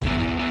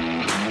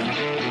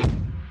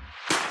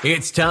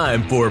It's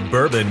time for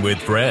Bourbon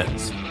with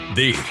Friends,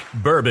 the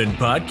bourbon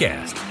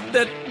podcast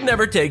that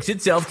never takes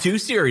itself too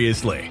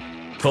seriously.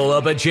 Pull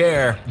up a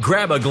chair,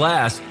 grab a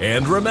glass,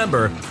 and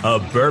remember, a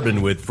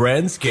bourbon with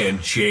friends can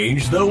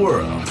change the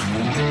world.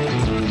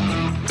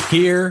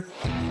 Here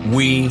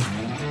we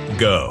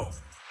go.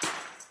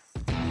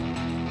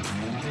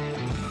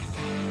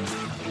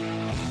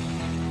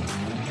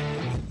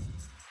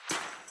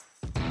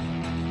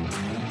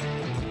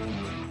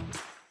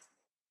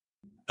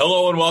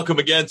 Hello and welcome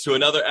again to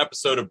another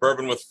episode of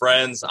Bourbon with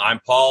Friends. I'm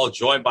Paul,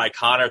 joined by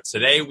Connor.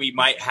 Today we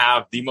might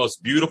have the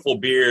most beautiful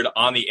beard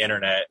on the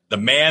internet. The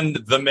man,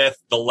 the myth,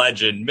 the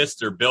legend,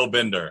 Mr. Bill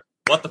Binder.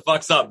 What the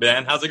fuck's up,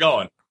 man? How's it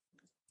going?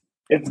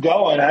 It's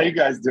going. How you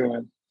guys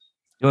doing?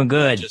 Doing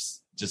good.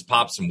 Just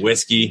pop some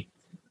whiskey.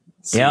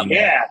 Yep.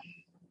 Yeah.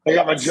 I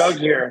got my jug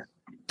here.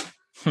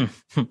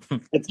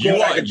 It's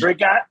good. I could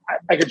drink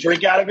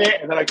out of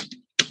it, and then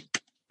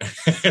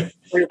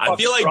I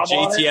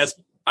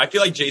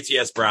feel like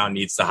JTS Brown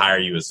needs to hire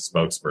you as a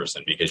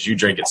spokesperson because you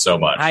drink it so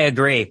much. I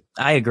agree.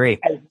 I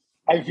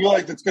feel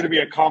like that's going to be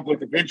a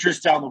conflict of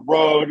interest down the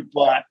road,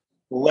 but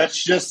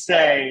let's just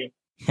say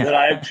that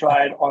I have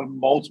tried on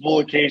multiple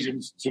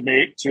occasions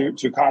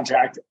to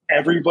contact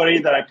everybody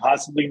that I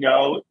possibly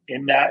know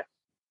in that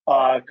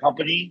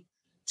company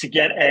to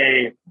get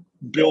a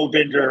Bill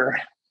Binder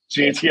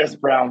JTS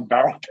Brown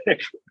barrel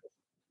pick.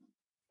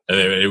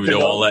 They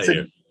won't let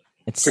you.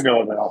 It's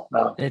No.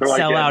 It's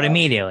sell out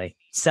immediately.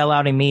 Sell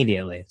out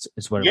immediately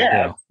is what it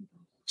will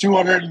do.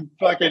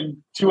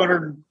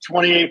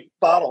 228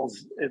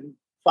 bottles in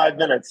 5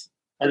 minutes.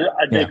 I'd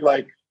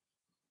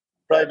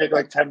probably make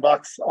like $10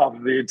 off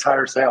of the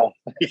entire sale.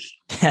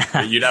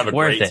 You'd have a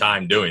great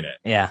time doing it.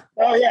 Yeah.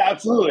 Oh yeah,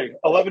 absolutely.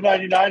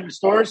 $11.99 in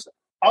stores.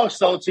 I'll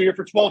sell it to you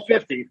for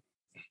 $12.50.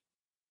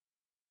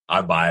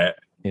 I'd buy it.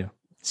 Yeah.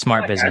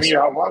 Smart business. I mean,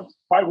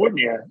 why wouldn't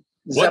you?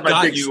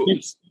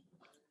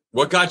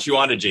 What got you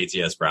onto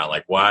JTS Brown?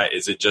 Like, why?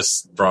 Is it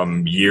just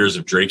from years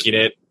of drinking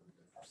it?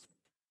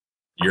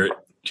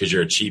 Because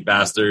you're a cheap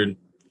bastard?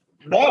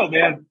 No,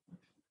 man.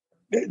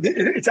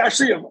 It's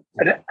actually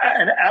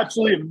an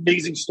absolutely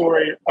amazing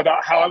story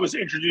about how I was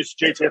introduced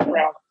to JTS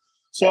Brown.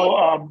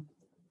 So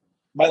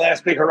my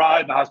last big hurrah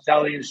in the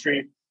hospitality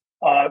industry,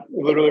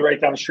 literally right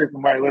down the street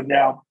from where I live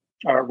now,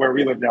 or where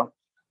we live now,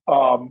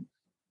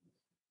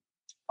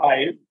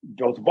 I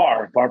built a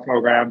bar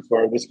program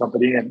for this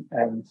company,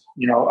 and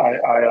you know,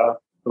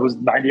 it was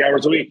 90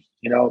 hours a week,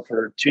 you know,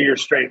 for 2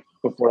 years straight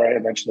before I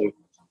eventually,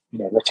 you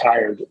know,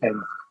 retired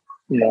and,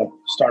 you know,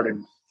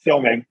 started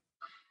filming.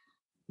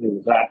 It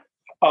was that.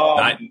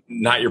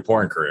 Not your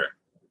porn career,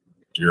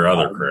 your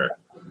other career.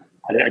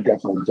 I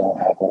definitely don't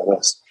have all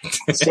this.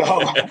 So,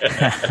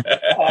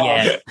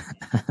 Yeah.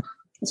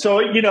 So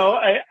you know,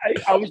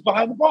 I was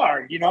behind the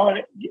bar, you know,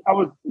 and I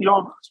was, you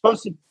know,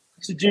 supposed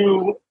to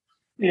do,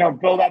 you know,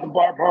 build out the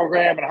bar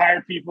program and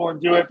hire people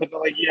and do it. But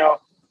like, you know,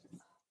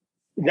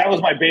 that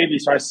was my baby.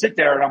 So I sit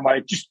there and I'm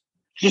like, just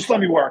let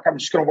me work. I'm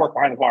just going to work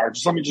behind the bar.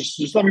 Just let me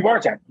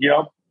bartend, you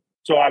know?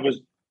 So I was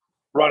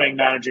running,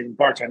 managing,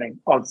 bartending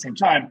all at the same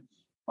time.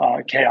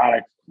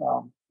 Chaotic.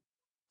 So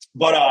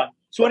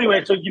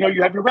anyway, so, you know,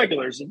 you have your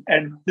regulars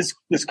and this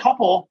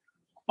couple,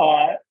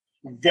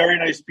 very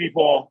nice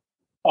people,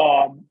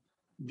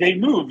 they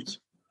moved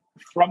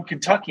from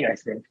Kentucky, I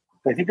think.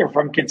 I think they're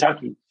from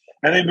Kentucky.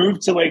 And they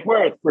moved to Lake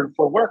Worth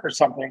for work or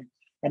something.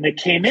 And they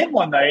came in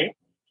one night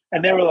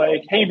and they were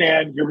like, "Hey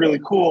man, you're really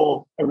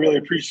cool. I really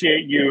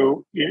appreciate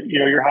you. You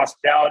know, your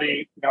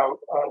hospitality, you know,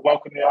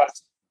 welcoming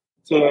us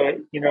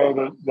to, you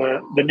know,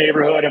 the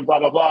neighborhood and blah,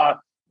 blah, blah.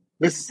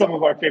 This is some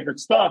of our favorite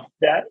stuff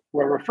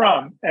where we're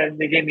from." And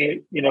they gave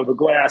me, you know, the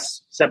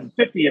glass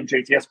 750 of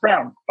JTS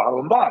Brown,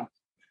 bottle and bond.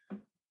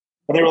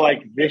 And they were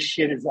like, "This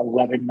shit is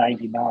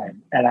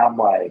 $11.99." And I'm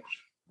like,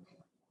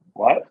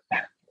 "What?"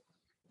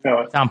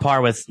 No, It's on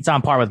par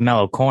with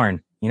mellow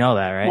corn. You know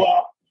that, right?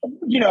 Well,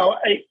 you know,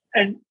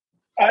 I'm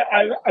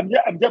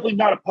definitely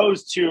not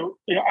opposed to,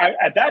 you know,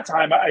 at that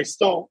time, I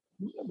still,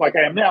 like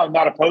I am now,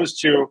 not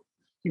opposed to,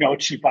 you know, a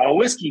cheap bottle of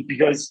whiskey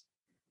because,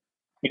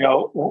 you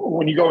know,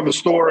 when you go in the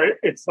store,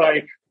 it's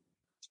like,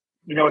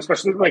 you know,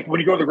 especially like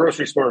when you go to the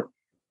grocery store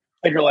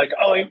and you're like,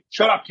 "Oh,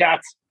 shut up,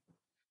 cats."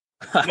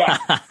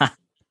 Yeah.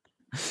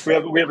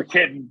 we have a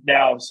kitten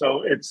now,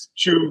 so it's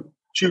two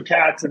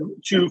cats and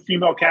 2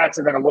 female cats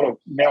and then a little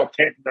male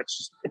kitten that's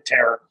just a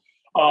terror.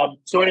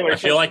 So anyway, I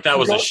feel like that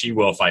was a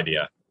she-wolf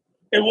idea.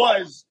 It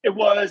was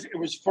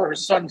for her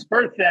son's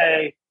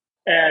birthday,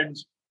 and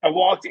I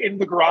walked in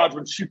the garage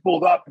when she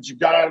pulled up and she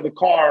got out of the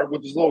car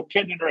with this little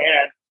kitten in her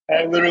hand, and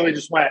I literally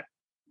just went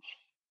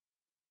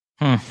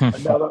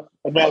another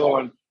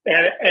one,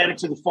 and add it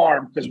to the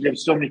farm because we have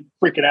so many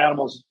freaking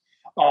animals.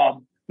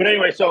 But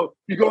anyway, so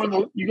you go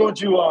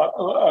into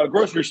a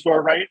grocery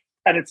store, right?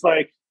 And it's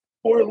like,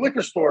 or a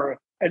liquor store,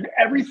 and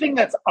everything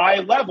that's eye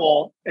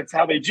level, it's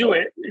how they do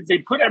it. They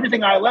put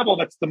everything eye level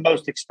that's the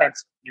most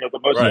expensive, you know, the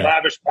most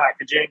lavish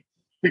packaging,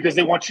 because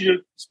they want you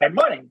to spend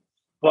money.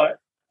 But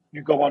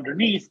you go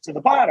underneath to the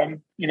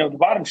bottom, you know, the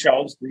bottom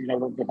shelves, you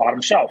know, the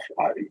bottom shelf.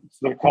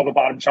 They're called the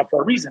bottom shelf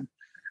for a reason.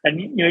 And,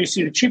 you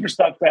see the cheaper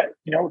stuff that,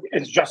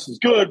 is just as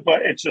good,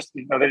 but it's just,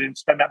 they didn't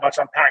spend that much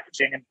on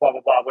packaging and blah, blah,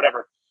 blah,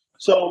 whatever.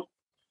 So,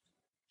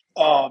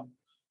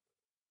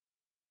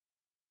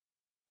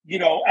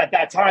 at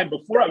that time,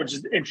 before I was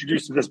just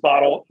introduced to this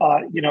bottle,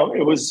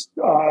 it was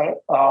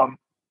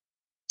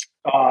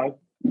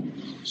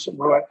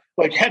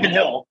like Heaven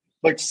Hill,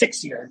 like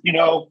 6 year,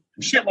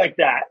 shit like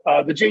that.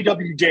 The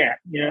JW Dan,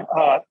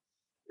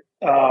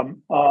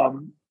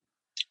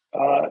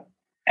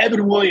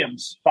 Evan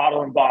Williams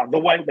bottle and bond, the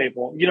white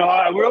label.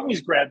 I would always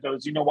grab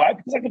those. You know why?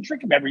 Because I can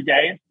drink them every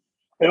day.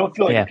 I don't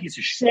feel like a piece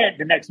of shit.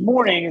 The next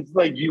morning, it's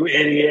like, you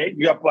idiot,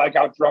 you got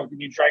blackout drunk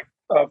and you drank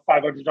a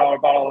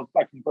 $500 bottle of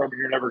fucking bourbon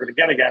you're never going to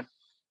get again.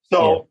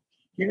 So,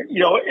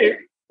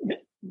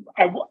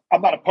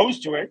 I'm not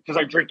opposed to it because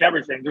I drink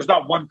everything. There's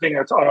not one thing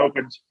that's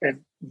unopened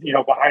and,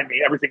 behind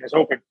me, everything is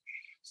open.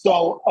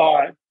 So,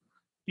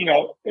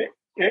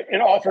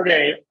 it offered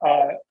a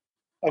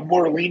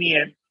more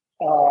lenient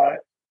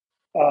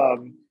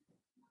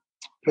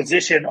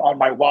position on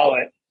my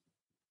wallet,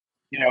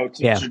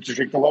 to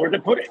drink the lower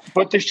than put it.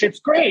 But this shit's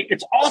great.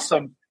 It's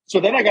awesome.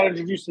 So then I got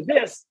introduced to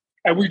this,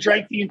 and we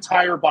drank the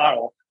entire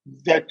bottle.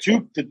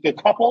 The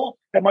couple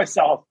and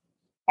myself,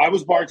 I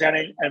was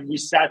bartending, and we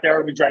sat there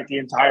and we drank the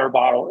entire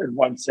bottle in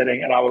one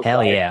sitting. And I was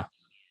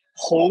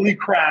holy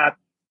crap,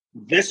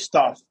 this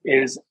stuff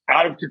is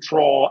out of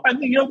control. I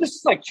mean, this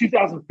is like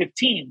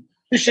 2015.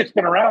 This shit's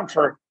been around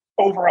for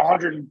over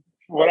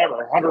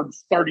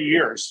 130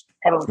 years,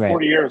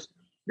 140 years,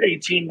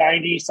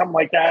 1890, something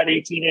like that,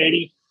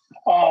 1880.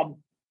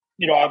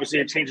 Obviously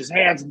it changes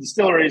hands and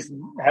distilleries,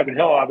 and Heaven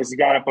Hill obviously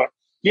got it. But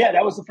yeah,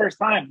 that was the first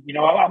time.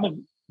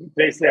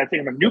 Basically, I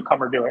think I'm a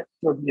newcomer to it.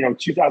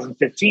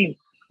 2015.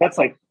 That's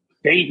like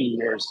baby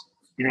years.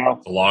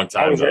 It's a long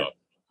time though.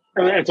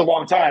 It's a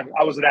long time.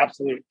 I was an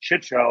absolute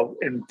shit show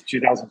in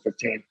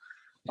 2015.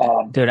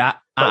 Dude,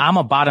 I'm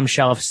a bottom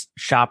shelf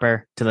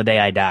shopper to the day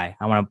I die.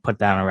 I want to put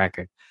that on a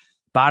record.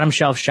 Bottom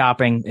shelf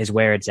shopping is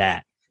where it's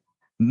at,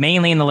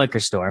 mainly in the liquor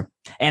store.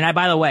 And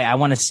by the way, I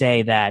want to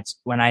say that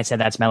when I said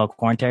that's mellow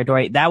corn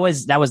territory, that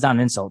was not an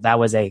insult. That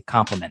was a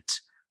compliment.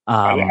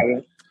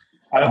 I'm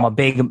a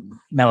big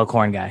mellow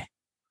corn guy.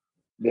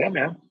 Yeah,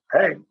 man.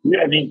 Hey,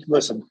 I mean,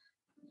 listen,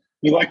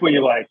 you like what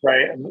you like,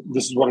 right? And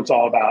this is what it's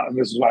all about. And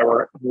this is why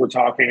we're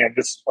talking. And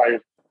this is why,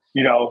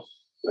 in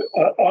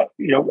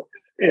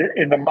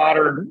the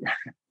modern,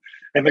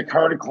 in the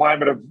current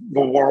climate of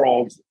the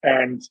world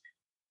and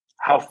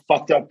how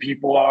fucked up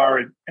people are,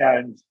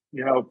 and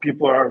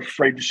people are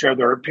afraid to share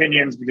their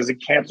opinions because of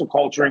cancel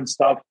culture and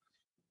stuff.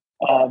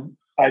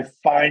 I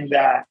find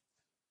that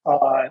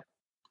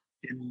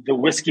in the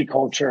whiskey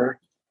culture,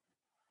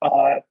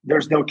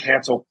 there's no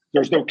cancel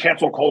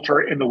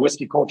culture in the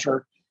whiskey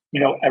culture.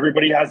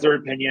 Everybody has their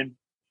opinion.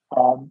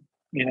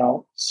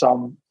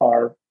 Some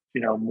are,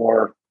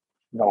 more,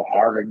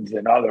 hardened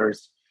than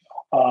others.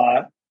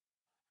 And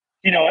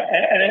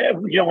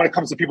when it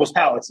comes to people's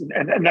palates,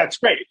 and that's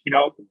great.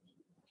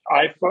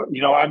 I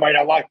might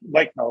not like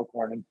mellow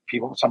corn, and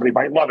somebody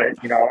might love it.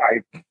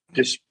 I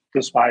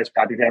despise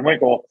Pappy Van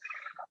Winkle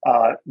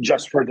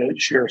just for the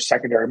sheer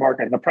secondary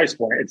market and the price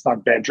point. It's not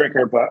a bad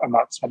drinker, but I'm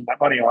not spending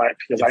that money on it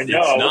because I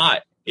know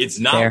it's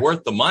not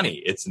worth the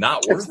money. It's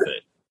not worth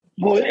it.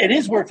 Well, it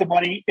is worth the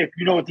money if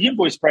you know what the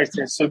invoice price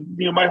is. So,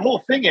 my whole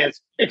thing is,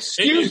 if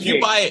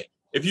you buy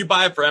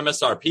it for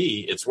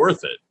MSRP, it's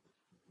worth it.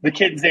 The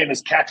kid's name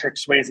is Patrick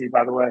Swayze,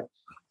 by the way.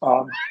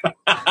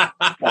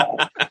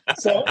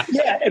 So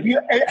yeah,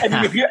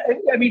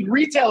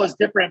 retail is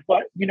different,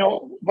 but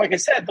like I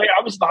said,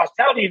 I was in the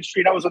hospitality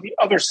industry and I was on the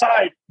other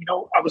side.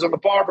 I was on the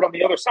bar, but on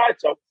the other side.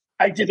 So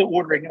I did the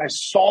ordering and I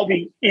saw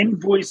the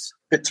invoice,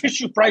 the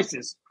tissue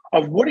prices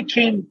of what it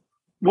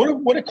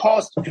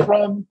cost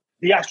from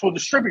the actual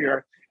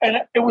distributor, and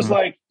it was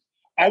like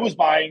I was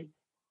buying,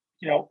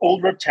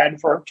 Old Rip 10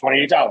 for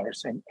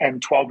 $28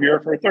 and 12 year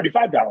for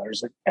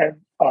 $35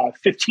 and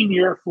 15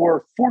 year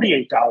for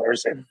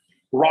 $48 and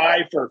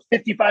rye for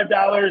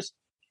 $55,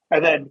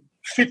 and then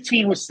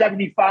 15 was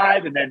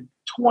 $75, and then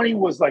 20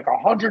 was like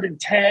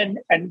 $110,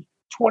 and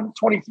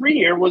 23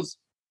 year was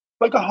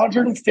like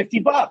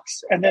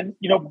 $150. And then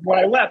when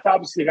I left,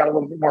 obviously it got a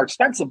little bit more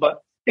expensive,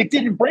 but it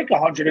didn't break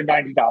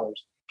 $190.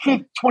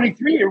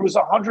 23 year was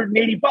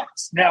 $180.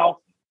 Now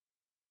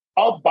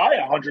I'll buy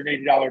a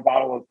 $180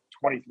 bottle of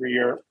 23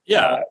 year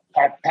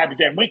Pappy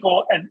Van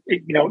Winkle, and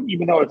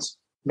even though it's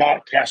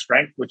not cask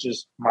strength, which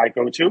is my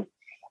go-to,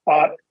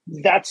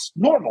 that's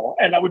normal,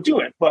 and I would do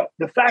it. But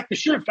the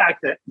sheer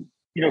fact that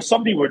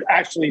somebody would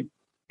actually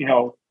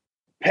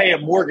pay a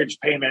mortgage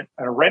payment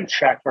and a rent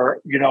check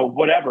or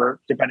whatever,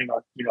 depending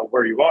on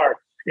where you are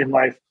in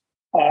life,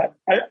 I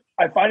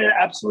find it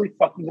absolutely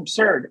fucking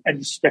absurd and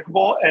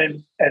despicable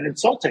and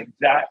insulting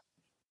that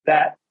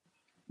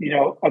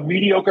a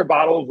mediocre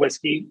bottle of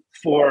whiskey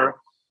for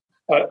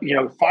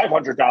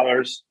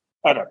 $500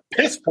 and a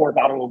piss poor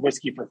bottle of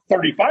whiskey for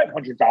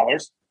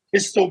 $3,500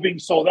 is still being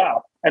sold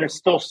out and it's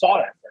still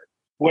sought after.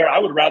 Where I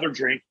would rather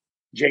drink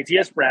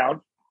JTS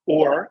Brown,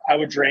 or I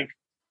would drink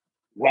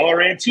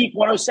Weller Antique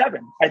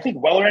 107. I think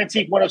Weller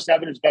Antique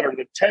 107 is better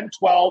than 10,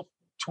 12,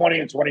 20,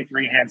 and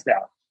 23, hands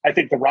down. I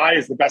think the rye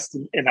is the best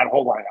in that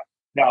whole lineup.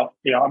 Now,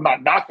 I'm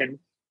not knocking.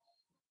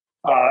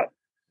 The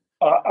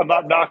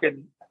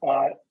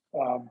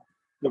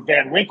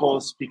Van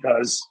Winkles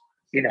because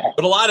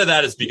But a lot of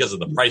that is because of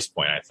the price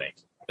point. I think,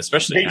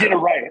 especially they did it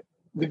right.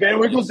 The Van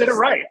Winkles did it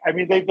right. I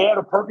mean, they had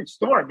a perfect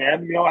storm,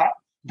 man.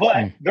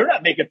 But they're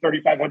not making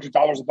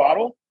 $3,500 a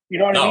bottle. You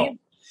know what I mean?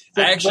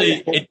 So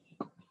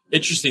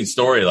interesting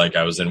story. Like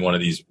I was in one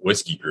of these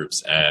whiskey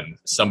groups and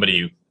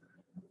somebody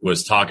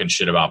was talking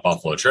shit about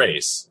Buffalo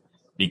Trace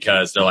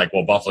because they're like,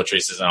 well, Buffalo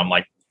Trace is, and I'm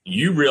like,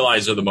 you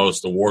realize they're the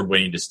most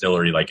award-winning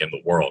distillery like in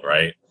the world,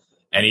 right?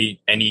 And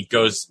he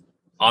goes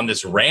on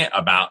this rant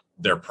about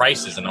their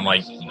prices, and I'm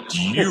like,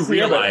 do you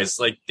realize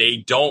like they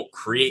don't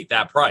create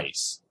that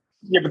price?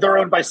 Yeah, but they're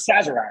owned by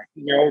Sazerac.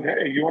 You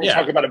want to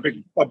talk about a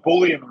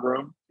bully in the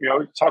room?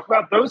 Talk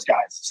about those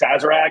guys,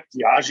 Sazerac,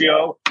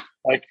 Diageo.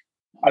 Like,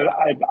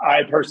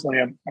 I personally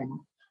am.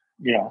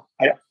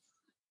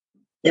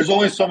 There's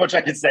only so much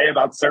I can say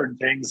about certain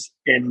things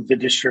in the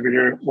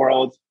distributor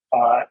world,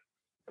 but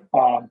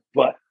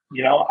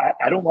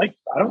I don't like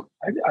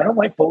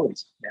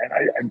bullies, man.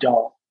 I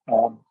don't.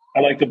 I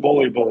like to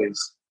bully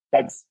bullies.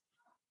 If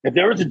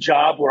there was a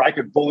job where I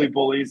could bully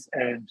bullies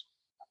and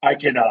I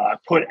can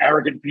put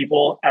arrogant,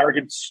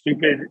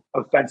 stupid,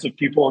 offensive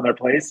people in their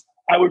place,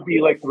 I would be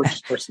like the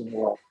richest person in the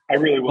world. I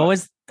really would.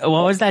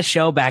 What was that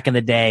show back in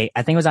the day?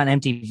 I think it was on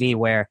MTV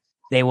where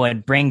they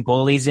would bring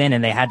bullies in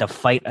and they had to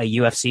fight a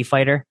UFC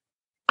fighter.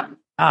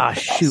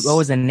 Shoot. What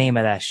was the name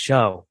of that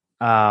show?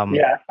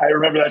 Yeah, I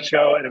remember that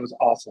show and it was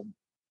awesome.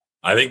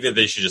 I think that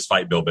they should just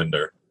fight Bill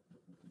Binder.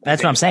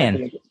 That's what I'm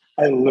saying.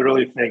 I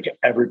literally think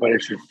everybody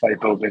should fight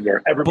Bill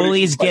Binder.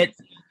 Bullies get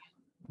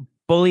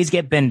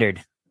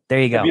bindered. There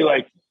you go. It'd be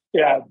like,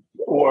 yeah,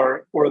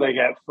 or they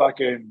get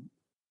fucking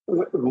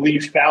Lee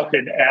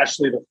Falcon,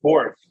 Ashley the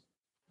Fourth.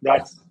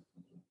 You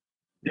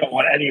don't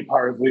want any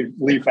part of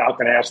Lee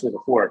Falcon, Ashley the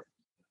Fourth.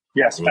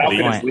 Yes,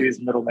 Falcon is Lee's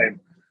middle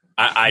name.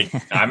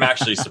 I'm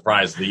actually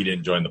surprised Lee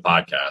didn't join the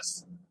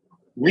podcast.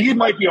 Lee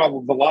might be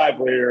on the live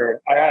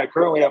later. I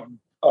currently have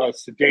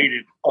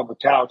sedated on the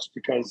couch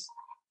because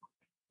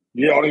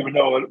you don't even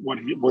know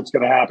what's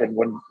going to happen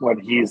when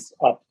he's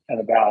up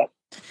and about.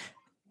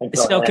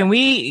 So can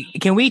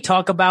we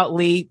talk about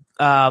Lee?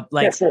 Yeah,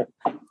 sure.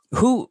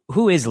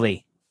 Who is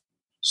Lee?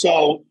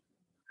 So,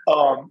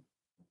 how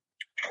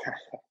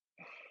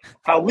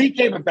Lee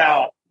came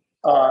about?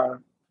 A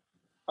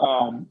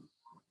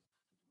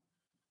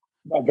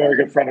very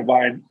good friend of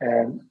mine,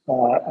 and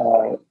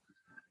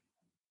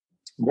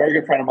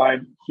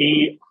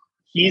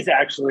He's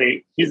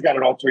got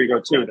an alter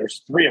ego too.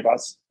 There's three of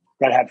us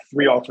that have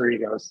three alter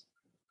egos.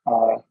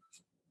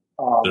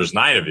 There's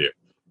 9 of you.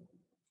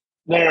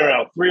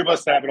 No. 3 of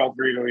us have an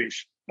alter ego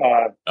each.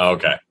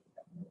 Okay.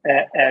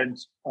 And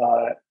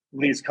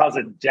Lee's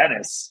cousin,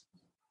 Dennis.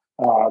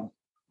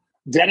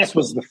 Dennis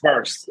was the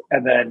first,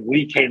 and then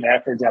Lee came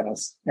after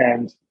Dennis.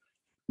 And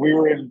we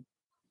were in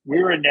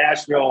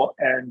Nashville,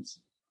 and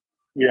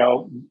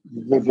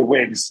the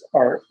wigs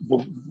are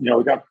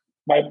we got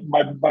my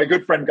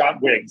good friend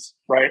got wigs,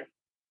 right?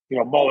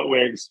 Mullet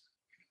wigs,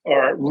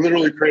 or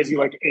literally crazy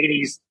like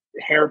 80s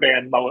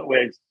hairband mullet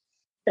wigs.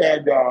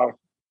 And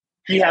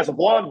he has a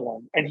blonde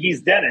one, and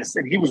he's Dennis,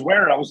 and he was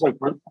wearing it. I was like,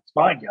 "That's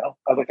mine, yo."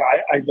 I was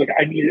like,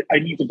 I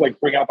need to like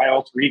bring out my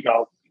alter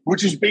ego,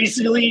 which is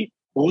basically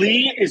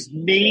Lee is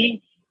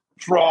me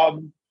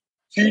from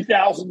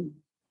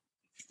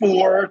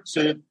 2004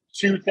 to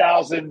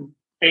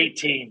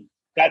 2018.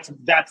 That's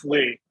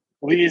Lee.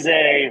 Lee is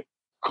a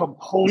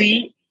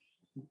complete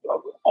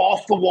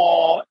off the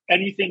wall,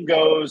 anything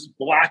goes,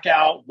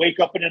 blackout, wake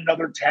up in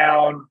another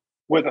town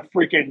with a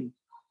freaking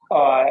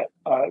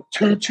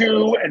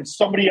tutu and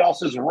somebody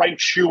else's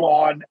right shoe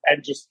on,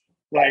 and just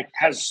like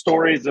has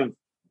stories of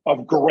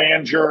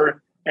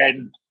grandeur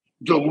and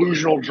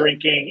delusional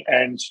drinking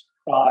and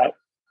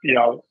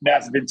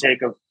massive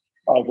intake of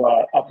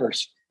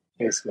uppers.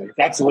 Basically,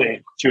 that's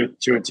Lee to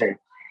a T.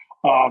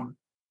 And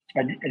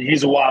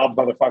he's a wild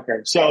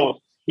motherfucker. So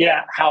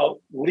yeah,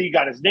 how Lee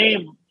got his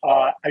name,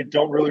 I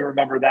don't really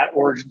remember that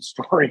origin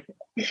story.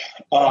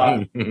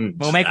 We'll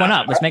make one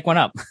up. Let's make one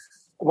up.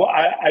 Well,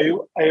 I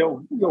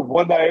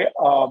one day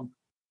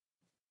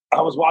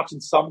I was watching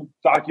some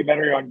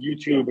documentary on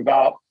YouTube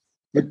about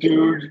the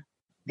dude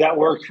that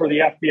worked for the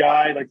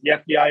FBI, like the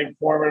FBI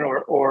informant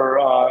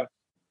or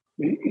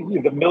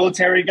the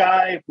military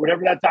guy,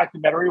 whatever that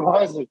documentary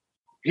was.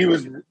 He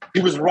was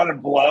running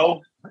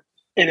blow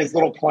in his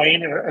little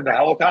plane in the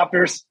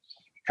helicopters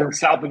from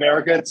South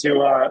America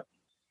to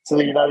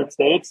the United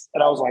States.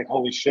 And I was like,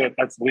 holy shit,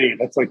 that's Lee.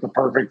 That's like the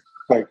perfect,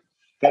 like,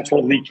 that's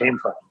where Lee came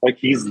from. Like,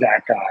 he's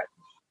that guy.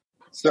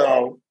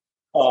 So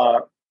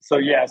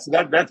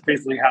that's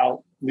basically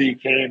how Lee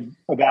came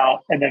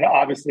about. And then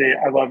obviously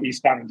I love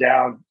Eastbound and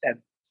Down, and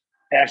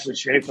Ashley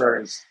Schaefer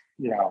is,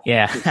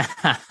 yeah.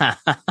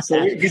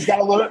 So he's got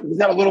a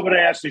little bit of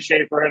Ashley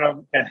Schaefer in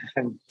him.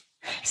 And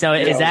so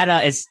is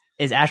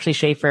Ashley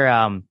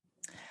Schaefer,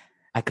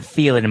 I could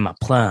feel it in my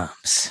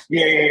plums.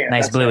 Yeah.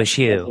 Nice bluish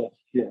hue.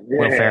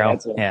 Will Ferrell.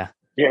 Yeah.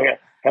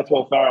 That's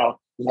Will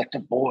Ferrell. Let the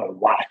boy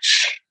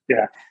watch.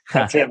 Yeah,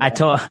 that's him. I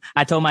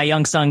told my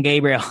young son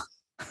Gabriel.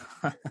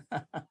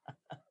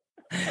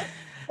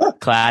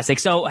 Classic.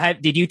 So,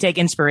 did you take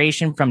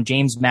inspiration from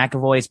James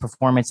McAvoy's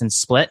performance in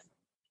Split?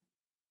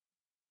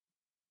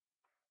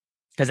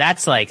 Because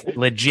that's like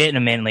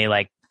legitimately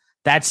like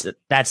that's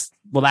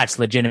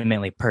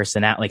legitimately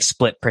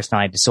split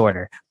personality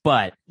disorder,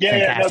 but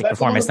fantastic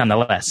performance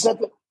nonetheless.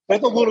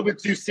 That's a little bit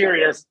too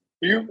serious.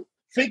 You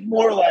think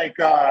more like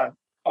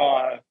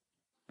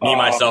Me,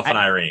 Myself, and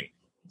Irene.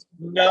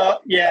 No,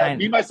 yeah,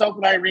 Me, Myself,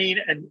 and Irene,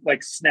 and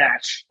like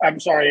Snatch. I'm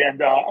sorry, and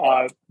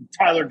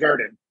Tyler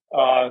Durden.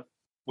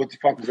 What the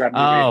fuck was that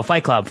movie? Oh,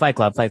 Fight Club.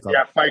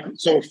 Yeah,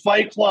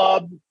 Fight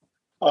Club,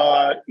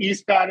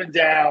 Eastbound and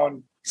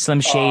Down.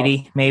 Slim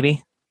Shady,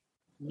 maybe?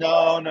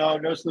 No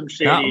Slim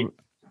Shady.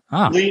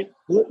 Oh.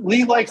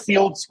 Lee likes the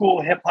old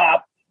school hip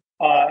hop,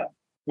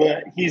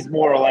 but he's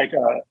more like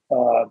a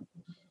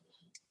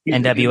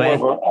NWA? He's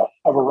more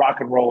of a rock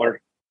and roller.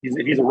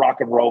 He's a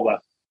rock and roller.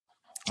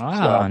 Oh,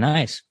 so,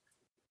 nice.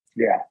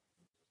 Yeah,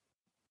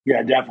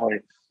 definitely.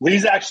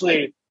 Lee's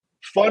actually,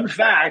 fun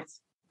fact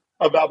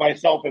about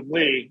myself and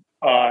Lee,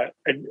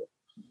 and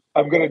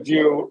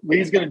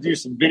Lee's going to do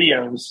some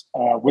videos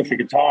with the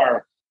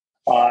guitar.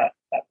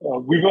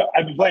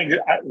 I've been playing.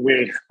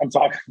 I'm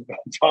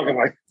talking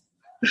like.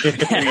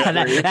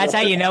 That's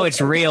how you know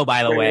it's real.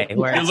 By the way,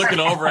 you're looking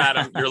over at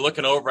him. Hey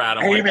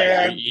like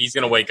man, he's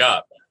going to wake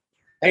up.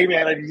 Hey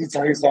man, I need to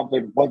tell you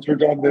something. Once we're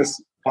done this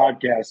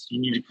podcast,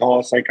 you need to call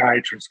a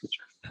psychiatrist.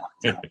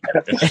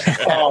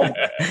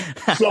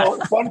 So,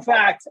 fun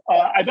fact: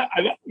 I've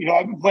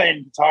been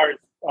playing guitar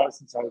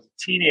since I was a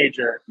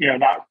teenager.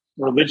 Not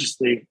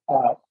religiously,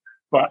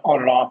 but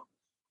on and off.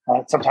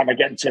 Sometimes I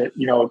get into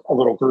a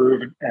little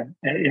groove, and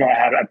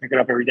I pick it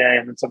up every day,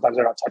 and then sometimes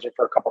I don't touch it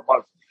for a couple of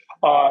months.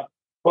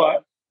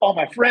 But all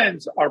my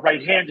friends are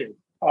right-handed,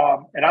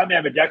 and I'm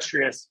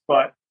ambidextrous.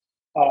 But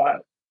I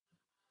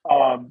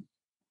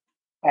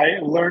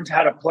learned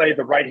how to play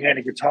the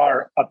right-handed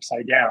guitar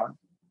upside down.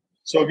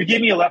 So if you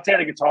give me a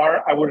left-handed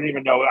guitar, I wouldn't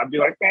even know it. I'd be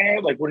like,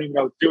 wouldn't even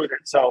know what to do with it.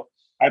 So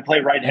I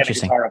play right-handed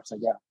guitar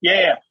upside down.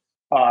 Yeah.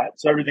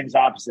 So everything's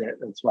opposite.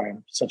 That's why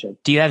I'm such a.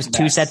 Do you have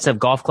two sets of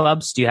golf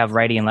clubs? Do you have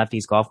righty and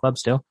lefties golf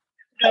clubs too?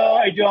 No,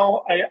 I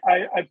don't.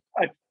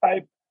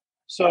 I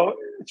so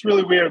it's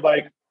really weird.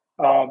 Like,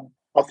 I'll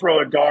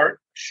throw a dart,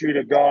 shoot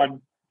a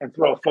gun, and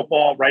throw a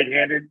football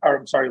left-handed.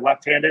 And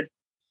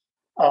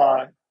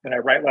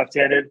I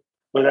left-handed.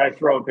 But then I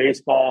throw a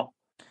baseball.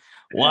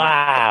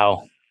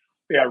 Wow.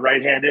 Yeah,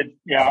 right-handed.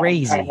 Yeah,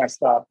 crazy. Kind of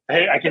messed up.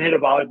 Hey, I can hit a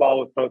volleyball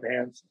with both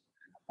hands.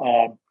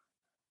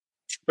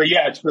 But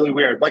yeah, it's really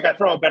weird. Like I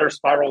throw a better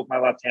spiral with my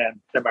left hand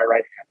than my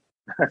right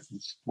hand.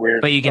 It's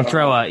weird. But you can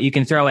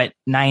throw it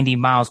 90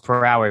 miles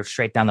per hour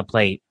straight down the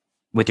plate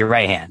with your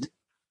right hand.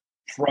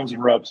 Runs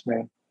and ropes,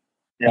 man.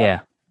 Yeah.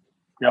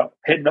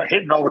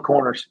 Hitting all the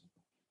corners.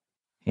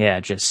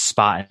 Yeah, just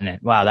spotting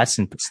it. Wow, that's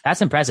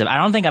impressive. I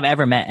don't think I've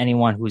ever met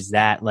anyone who's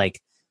that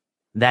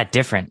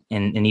different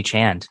in each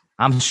hand.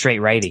 I'm straight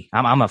righty.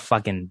 I'm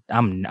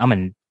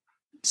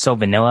so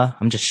vanilla.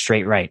 I'm just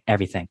straight right.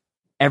 Everything.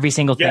 Every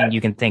single thing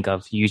you can think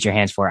of, use your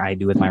hands for, I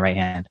do with my right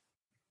hand.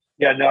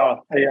 Yeah,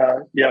 no.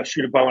 I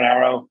shoot a bow and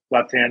arrow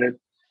left-handed.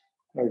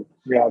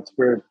 Yeah, it's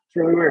weird. It's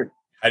really weird.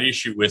 How do you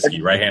shoot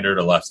whiskey, right-handed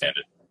or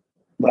left-handed?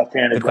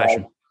 Left-handed. Good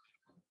question.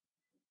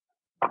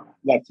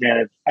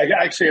 Left-handed. I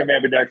actually am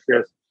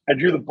ambidextrous. I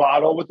do the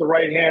bottle with the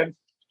right hand,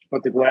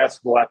 but the glass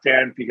with the left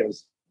hand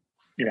because,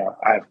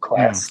 I have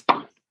class.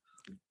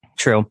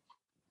 True.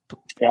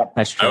 Yeah,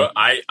 that's true.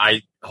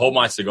 I hold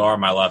my cigar in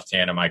my left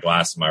hand and my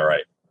glass in my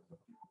right.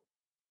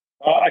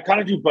 I kind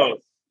of do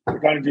both. I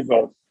kind of do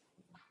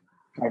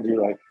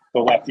like the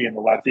lefty and the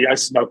lefty. I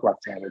smoke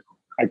left-handed.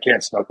 I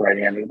can't smoke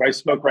right-handed. If I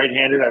smoke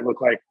right-handed, I look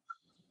like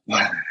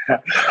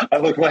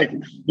like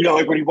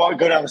when you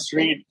go down the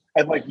street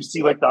and like you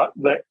see like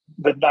the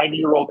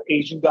 90-year-old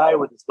Asian guy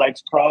with his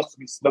legs crossed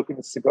and he's smoking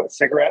a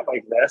cigarette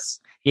like this.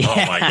 Yeah.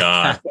 Oh my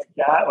god!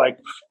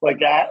 like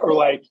that, or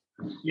like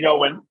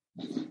when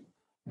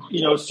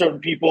certain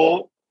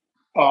people,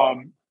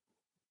 I'm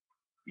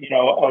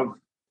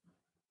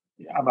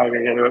not gonna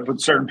get into it,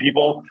 but certain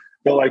people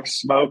they'll like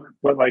smoke,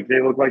 but like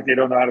they look like they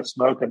don't know how to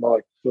smoke, and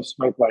they'll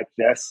smoke like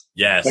this.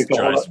 Yes, like it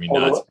drives me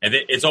nuts. And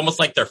it's almost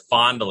like they're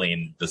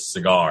fondling the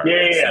cigar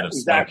instead of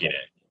smoking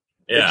it.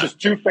 Yeah, it's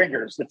just 2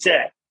 fingers. That's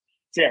it.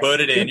 Put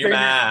it in your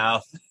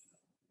mouth.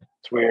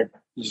 It's weird.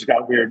 It just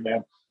got weird,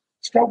 man.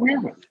 It's got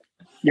weird with it.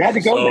 You had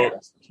to go there.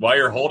 While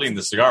you're holding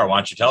the cigar, why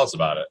don't you tell us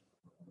about it?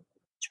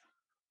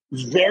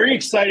 Very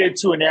excited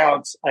to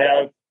announce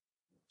I've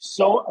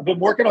been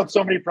working on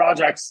so many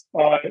projects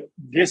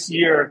this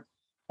year.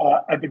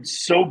 I've been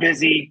so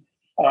busy.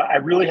 I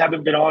really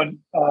haven't been on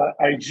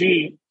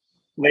IG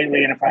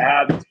lately, and if I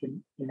have, it's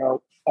been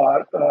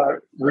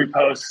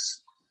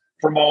reposts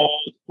from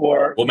old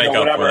or we'll make up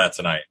whatever. For that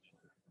tonight.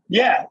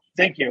 Yeah,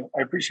 thank you.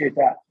 I appreciate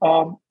that.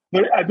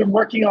 But I've been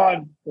working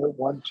on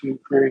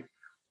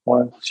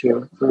 4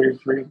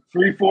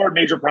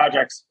 major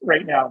projects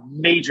right now.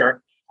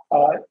 Major.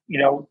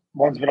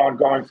 One's been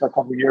ongoing for a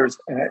couple of years,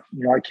 and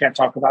I can't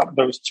talk about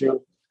those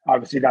two.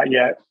 Obviously, not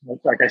yet.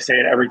 Like I say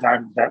it every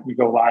time that we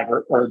go live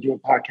or do a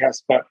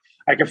podcast, but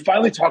I can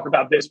finally talk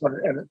about this one,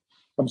 and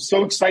I'm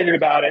so excited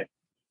about it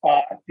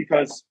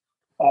because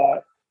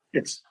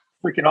it's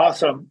freaking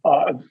awesome.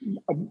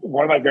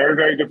 One of my very,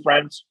 very good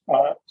friends,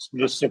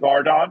 the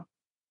Cigar Don,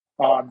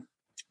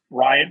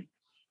 Ryan.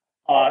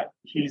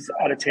 He's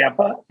out of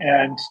Tampa,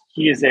 and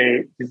he's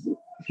the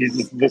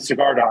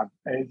Cigar Don.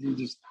 And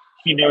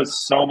he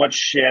knows so much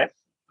shit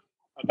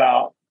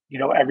about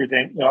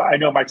everything. I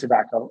know my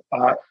tobacco,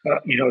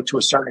 to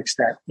a certain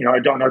extent. I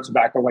don't know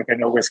tobacco like I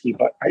know whiskey,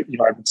 but I've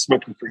been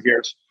smoking for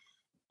years.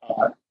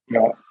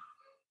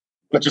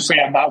 Let's just say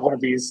I'm not one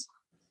of these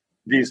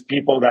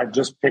people that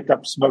just picked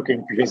up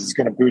smoking because it's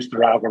going to boost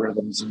their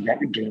algorithms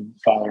and gain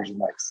followers and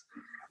likes,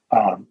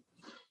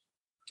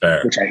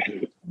 which I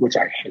hate.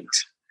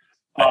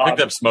 I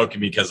picked up smoking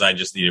because I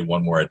just needed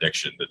one more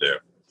addiction to do.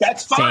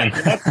 That's fine.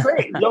 That's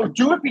great.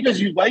 Do it because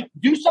you like.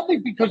 Do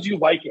something because you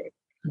like it.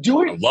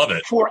 Do it. Love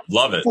it.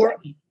 Love it.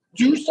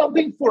 Do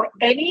something for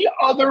any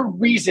other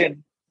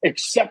reason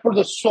except for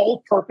the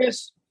sole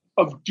purpose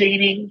of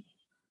gaining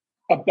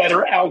a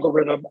better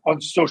algorithm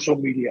on social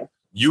media.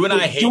 You and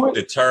I hate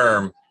the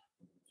term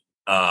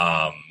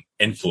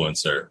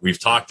influencer. We've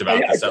talked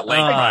about this at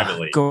length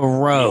privately.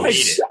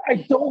 Gross. I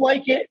don't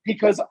like it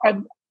because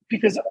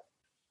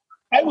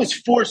I was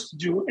forced to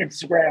do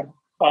Instagram.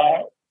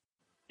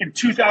 In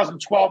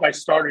 2012, I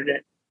started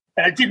it,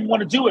 and I didn't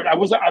want to do it. I'm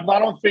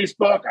not on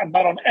Facebook. I'm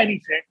not on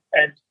anything,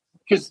 and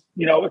because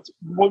it's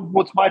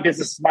what's my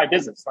business is my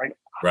business. Like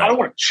right. I don't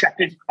want to check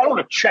it. I don't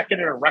want to check in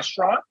at a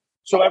restaurant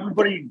so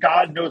everybody,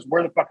 God knows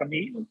where the fuck I'm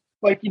eating.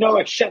 Like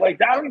like shit like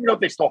that. I don't even know if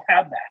they still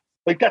have that.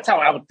 Like that's how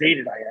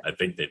outdated I am. I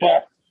think they do.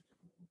 But,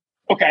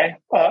 okay,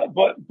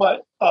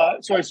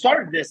 so I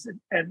started this,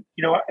 and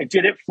I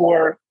did it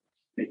for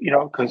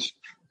because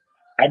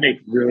I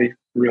make really,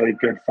 really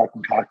good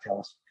fucking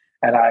cocktails.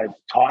 And I've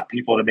taught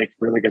people to make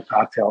really good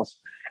cocktails.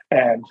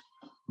 And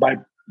my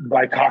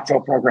cocktail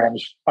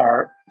programs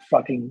are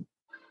fucking,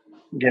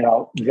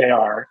 they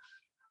are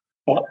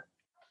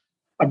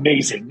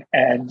amazing.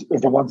 And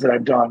the ones that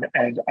I've done.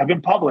 And I've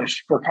been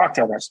published for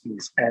cocktail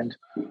recipes. And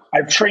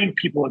I've trained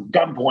people at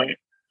gunpoint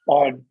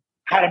on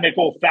how to make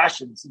old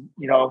fashions,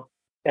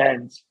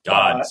 and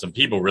God, some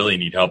people really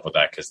need help with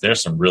that because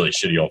there's some really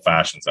shitty old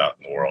fashions out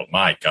in the world.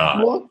 My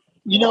God. Well,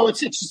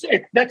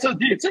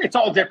 it's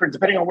all different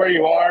depending on where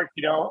you are.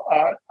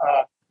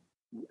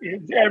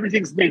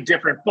 Everything's made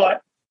different.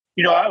 But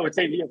I would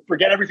say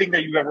forget everything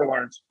that you've ever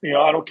learned.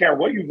 I don't care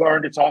what you've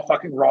learned; it's all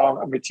fucking wrong.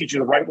 I'm going to teach you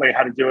the right way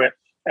how to do it,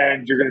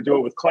 and you're going to do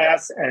it with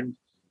class. And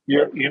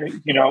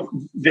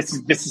this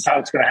is how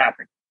it's going to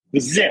happen.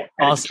 This is it.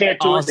 And if you can't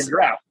do it, then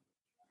you're out.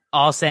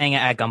 All saying it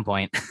at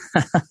gunpoint.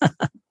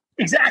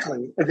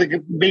 Exactly. I think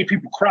it made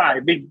people cry.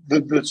 It made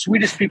the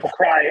sweetest people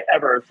cry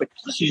ever. It's like,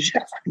 listen, you just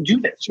got to fucking do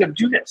this. You got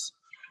to do this.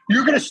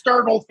 You're going to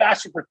stir an old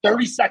fashioned for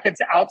 30 seconds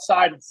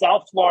outside in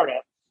South Florida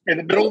in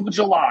the middle of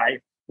July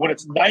when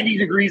it's 90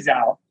 degrees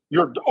out.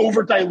 You're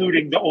over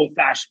diluting the old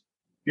fashioned.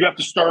 You have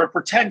to stir it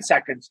for 10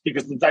 seconds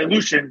because the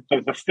dilution,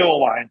 the fill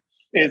line,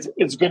 is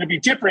going to be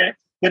different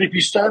than if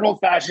you stir an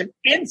old fashioned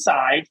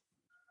inside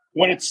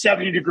when it's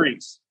 70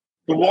 degrees.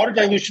 The water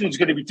dilution is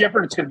going to be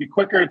different. It's going to be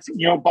quicker. It's,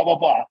 blah, blah,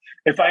 blah.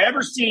 If I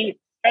ever see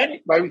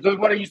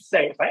what I used to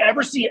say, if I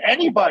ever see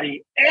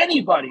anybody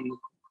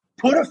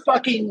put a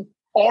fucking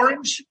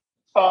orange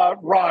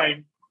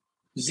rind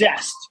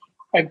zest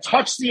and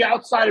touch the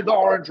outside of the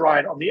orange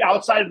rind on the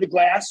outside of the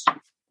glass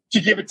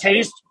to give a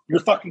taste, you're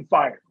fucking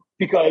fired.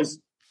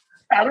 Because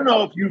I don't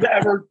know if you've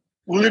ever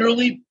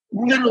literally,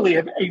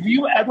 have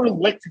you ever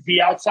licked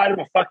the outside of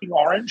a fucking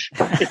orange?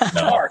 It's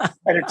tart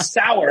and it's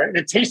sour and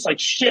it tastes like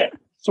shit.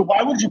 So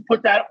why would you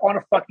put that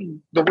on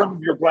the rim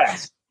of your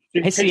glass?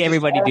 I see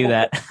everybody do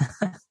that.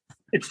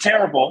 It's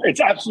terrible.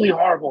 It's absolutely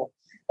horrible.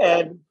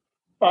 And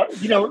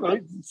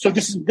so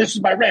this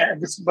is my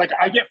rant. This is like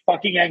I get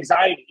fucking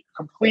anxiety,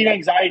 complete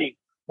anxiety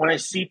when I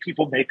see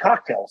people make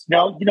cocktails.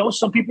 Now,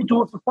 some people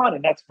do it for fun,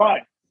 and that's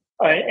fine.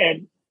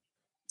 I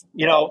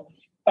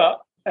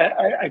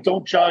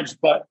don't judge,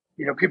 but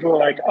people are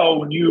like, oh,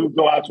 when you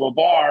go out to a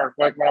bar,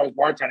 like when I was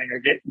bartending, I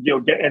get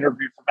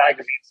interviewed for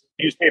magazines,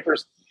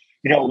 newspapers.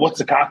 What's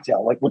a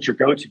cocktail? Like, what's your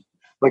go-to?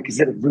 Like, is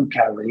it a Rue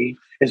Carré?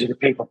 Is it a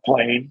paper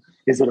plane?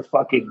 Is it a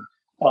fucking,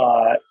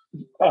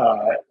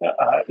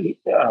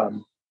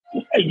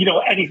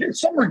 anything?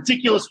 Some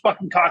ridiculous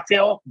fucking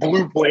cocktail,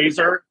 Blue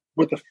Blazer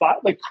with the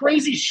like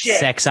crazy shit.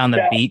 Sex on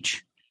the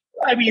beach.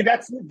 I mean,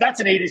 that's an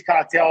 80s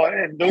cocktail,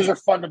 and those are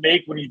fun to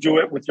make when you do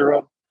it with your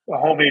own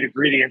homemade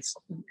ingredients.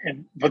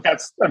 But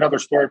that's another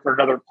story for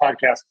another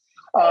podcast.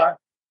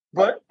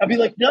 But I'd be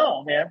like,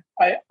 no, man.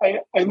 I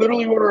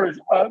literally order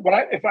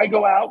if I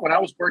go out when I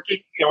was working,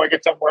 I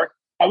get done work.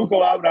 I would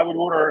go out and I would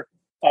order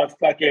a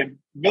fucking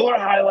Miller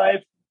High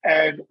Life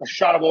and a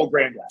shot of Old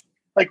Grandad.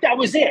 Like that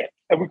was it.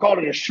 And we called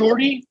it a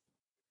shorty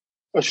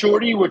a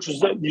shorty, which is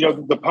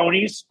the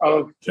ponies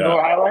of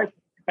High Life,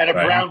 and a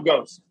brown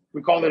ghost.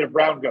 We called it a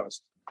brown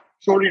ghost.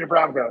 Shorty and a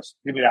brown ghost.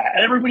 Give me that.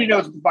 And everybody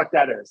knows what the fuck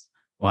that is.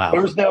 Wow.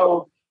 There was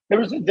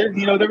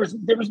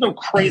no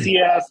crazy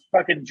ass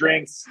fucking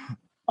drinks,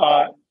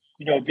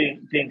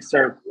 being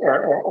served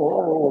or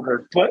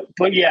ordered.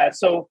 But yeah,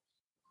 so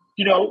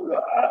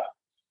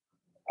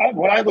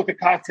when I look at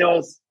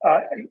cocktails,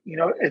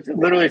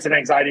 it's an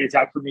anxiety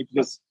attack for me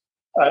because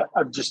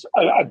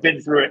I've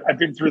been through it. I've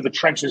been through the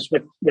trenches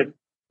with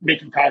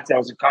making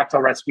cocktails and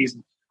cocktail recipes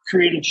and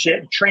creating shit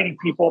and training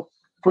people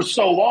for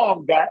so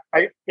long that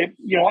I'm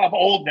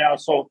old now,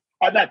 so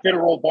I'm that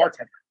bitter old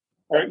bartender.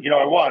 Or,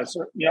 I was.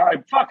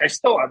 I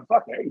still am.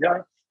 Fuck it.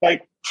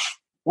 Like,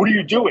 what are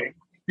you doing?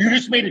 You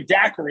just made a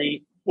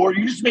daiquiri, or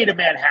you just made a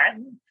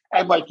Manhattan,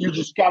 and like you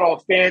just got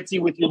all fancy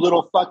with your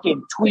little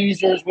fucking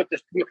tweezers with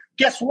this.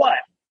 Guess what?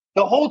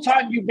 The whole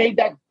time you made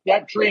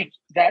that drink,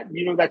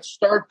 that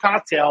stirred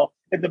cocktail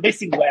in the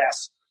mixing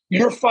glass,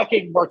 your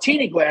fucking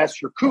martini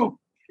glass, your coupe,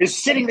 is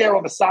sitting there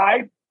on the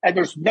side, and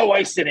there's no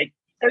ice in it,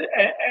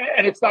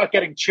 and it's not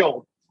getting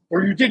chilled,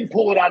 or you didn't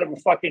pull it out of a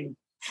fucking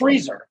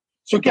freezer.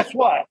 So guess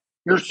what?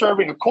 You're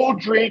serving a cold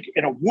drink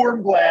in a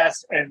warm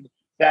glass, and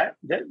that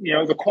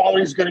the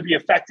quality is going to be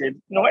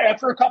affected,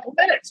 after a couple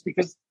minutes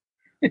because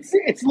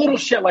it's little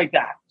shit like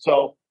that.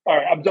 So all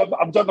right, I'm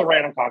done the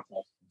random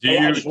cocktails. Do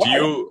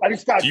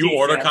you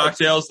order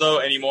cocktails though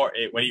anymore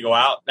when you go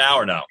out now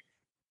or no?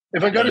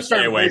 If I go to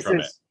certain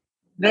places,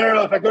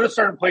 no. If I go to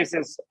certain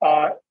places,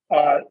 Cafe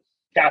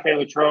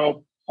La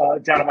Trobe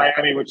down in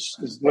Miami, which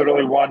is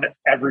literally won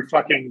every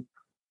fucking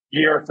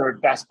year for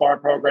best bar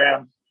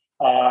program.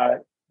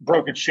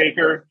 Broken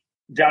Shaker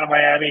down in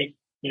Miami,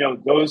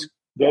 those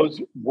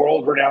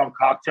world-renowned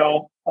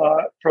cocktail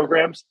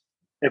programs.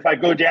 If I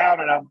go down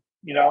and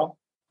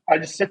I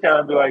just sit there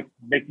and be like,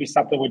 make me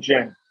something with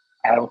gin.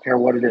 I don't care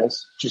what it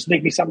is. Just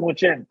make me something with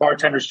gin.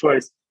 Bartender's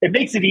choice. It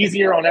makes it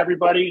easier on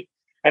everybody.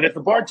 And if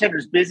the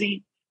bartender's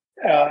busy,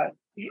 and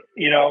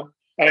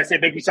I say,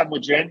 make me something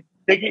with gin,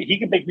 he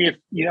can make me a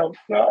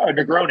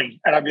Negroni.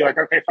 And I'd be like,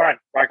 okay, fine.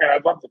 I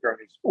love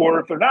Negronis.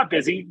 Or if they're not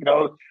busy,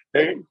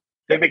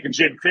 they make a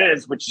gin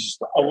fizz, which is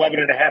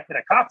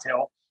 11.5-minute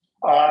cocktail.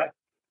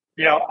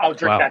 I'll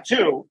drink that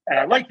too. And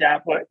I like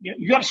that, but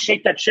you got to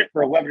shake that shit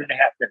for 11.5 minutes.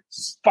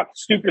 It's the fucking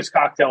stupidest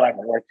cocktail ever.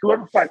 Like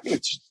whoever,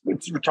 it's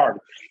retarded.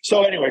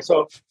 So anyway,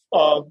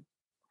 but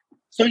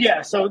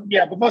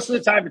most of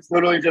the time it's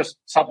literally just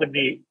something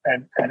neat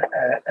and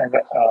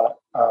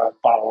a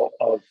bottle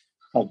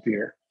of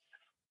beer.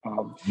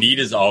 Neat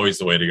is always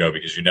the way to go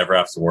because you never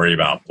have to worry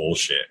about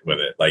bullshit with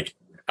it. Like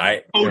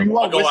you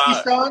want whiskey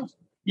stones?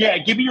 Yeah,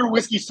 give me your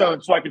whiskey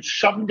stones so I can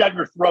shove them down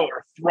your throat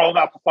or throw them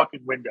out the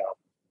fucking window.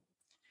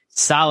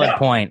 Solid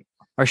point.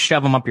 Or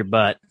shove them up your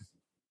butt.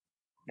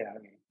 Yeah.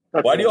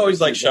 Why do you always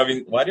like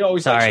shoving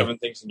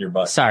things in your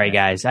butt? Sorry,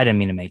 guys. I didn't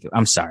mean to make it.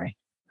 I'm sorry.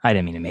 I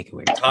didn't mean to make it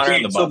weird. Connor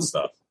and the butt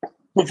stuff.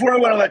 Before I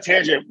went on that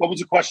tangent, what was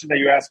the question that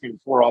you asked me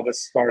before all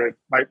this started?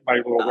 My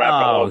little wrap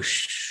up. Oh,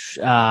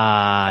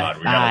 God,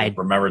 we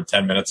remembered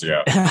 10 minutes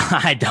ago.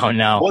 I don't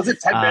know. Was it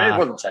 10 minutes? It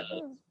wasn't 10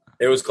 minutes.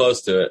 It was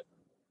close to it.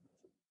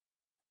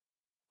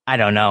 I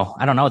don't know.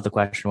 I don't know what the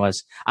question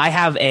was. I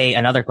have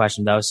another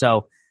question though.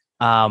 So,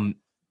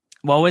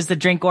 what was the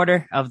drink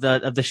order of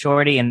the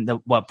shorty and the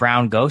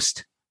brown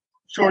ghost?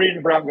 Shorty and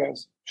the brown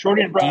ghost.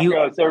 Shorty and brown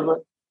ghost.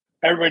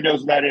 Everybody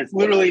knows what that is.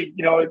 Literally,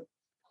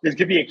 it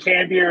could be a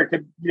canned beer. It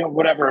could,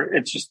 whatever.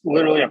 It's just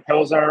literally a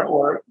Pilsner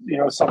or,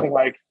 something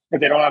like, if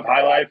they don't have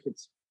High Life,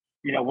 it's,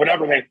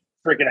 whatever they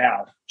freaking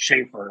have,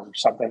 Schaefer or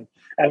something.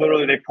 And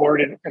literally they pour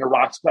it in a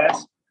rocks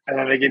glass and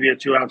then they give you a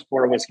 2-ounce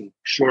pour of whiskey.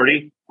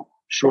 Shorty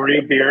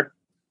of beer,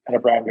 and a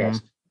brown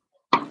ghost.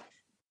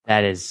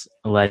 That is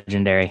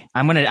legendary.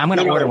 I'm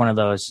gonna order one of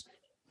those.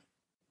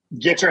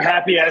 Get your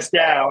happy ass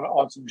down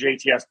on some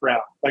JTS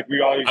Brown, like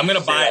we always. I'm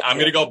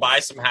gonna go buy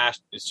some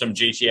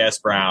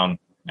JTS Brown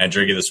and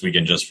drink it this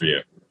weekend just for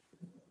you.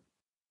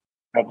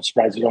 I'm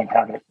surprised you don't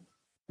have it.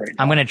 Right now.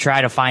 I'm gonna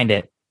try to find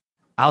it.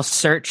 I'll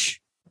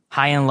search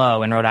high and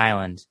low in Rhode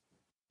Island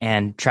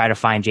and try to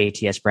find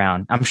JTS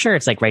Brown. I'm sure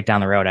it's like right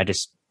down the road. I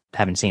just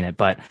haven't seen it,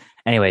 but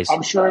anyways,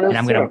 I'm sure it is.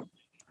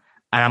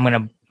 And I'm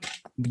gonna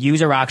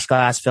use a rocks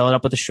glass, fill it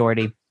up with a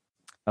shorty,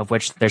 of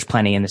which there's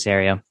plenty in this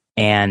area,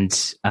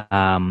 and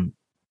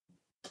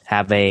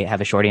have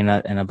a shorty and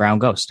a brown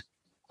ghost.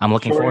 I'm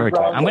looking forward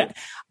to it.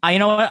 You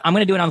know what? I'm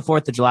gonna do it on the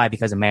 4th of July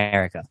because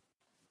America.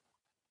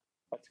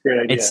 That's a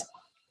great idea.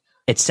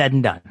 It's said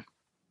and done.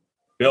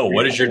 Bill,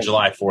 what is your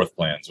July 4th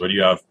plans? What do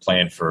you have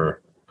planned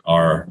for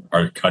our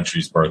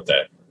country's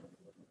birthday?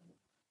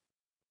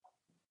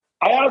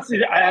 I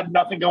have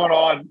nothing going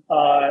on.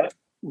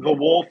 The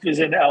Wolf is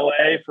in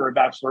LA for a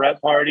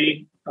bachelorette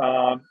party.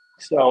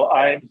 So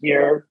I'm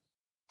here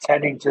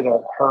tending to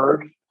the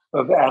herd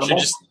of animals. You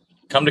should just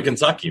come to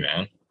Kentucky,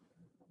 man.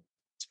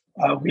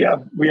 We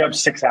have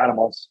 6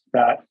 animals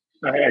that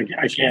I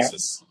can't.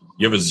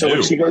 You have a zoo.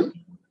 So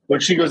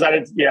when she goes out,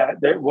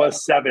 there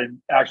was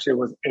 7. Actually, it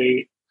was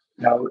 8.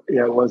 No,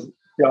 it was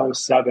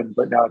 7,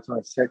 but now it's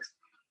only 6.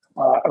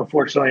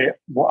 Unfortunately,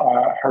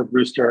 her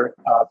rooster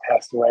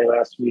passed away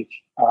last week,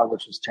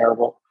 which was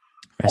terrible.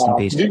 Rest in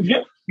peace.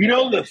 You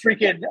know the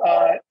freaking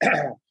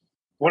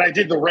when I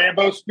did the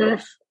Rambo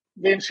spoof,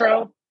 the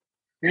intro.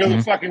 You know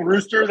the fucking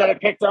rooster that I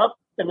picked up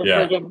in the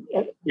freaking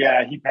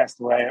he passed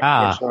away.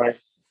 Unfortunately,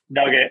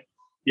 Nugget.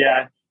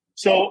 Yeah.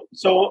 So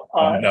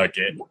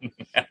Nugget.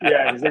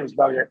 Yeah, his name is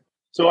Nugget.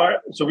 So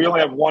we only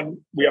have one.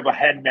 We have a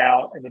hen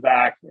now in the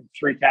back, and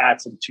 3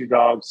 cats and 2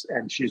 dogs,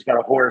 and she's got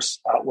a horse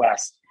out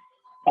west.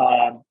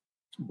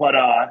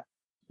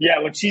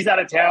 When she's out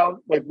of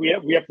town, like we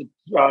have to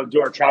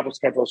do our travel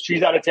schedules.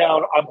 She's out of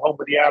town. I'm home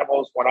with the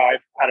animals. When I'm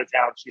out of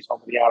town, she's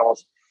home with the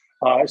animals.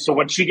 So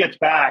when she gets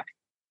back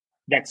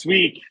next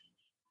week,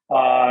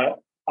 I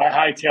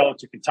hightail it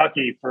to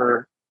Kentucky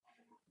for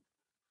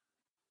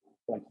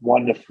like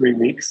 1 to 3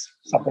 weeks,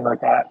 something like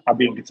that. I'll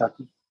be in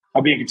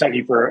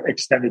Kentucky for an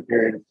extended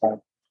period of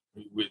time.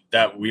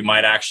 That we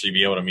might actually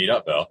be able to meet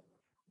up, though,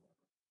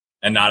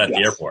 and not at the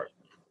airport.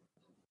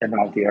 And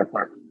not at the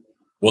airport.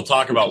 We'll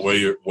talk about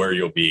where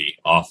you'll be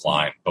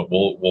offline, but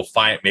we'll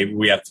find. Maybe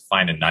we have to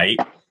find a night.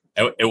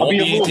 It won't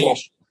be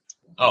easy.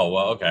 Oh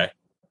well, okay.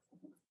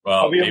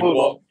 Well, maybe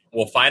we'll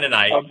find a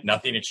night.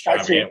 Nothing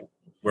extravagant.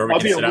 Where we I'll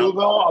can be sit in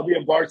Louisville. I'll be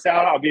in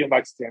Bardstown. I'll be in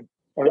Lexington.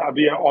 I'll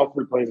be in all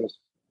 3 places.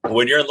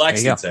 When you're in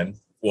Lexington,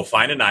 we'll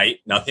find a night.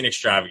 Nothing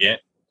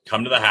extravagant.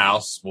 Come to the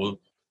house. We'll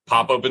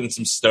pop open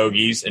some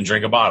stogies and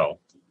drink a bottle,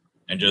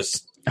 and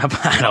just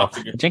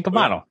drink a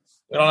bottle.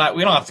 We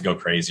don't have to go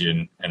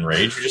crazy and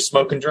rage. We just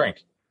smoke and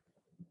drink.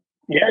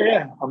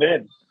 Yeah, I'm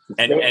in.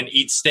 And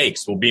eat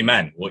steaks. We'll be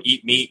men. We'll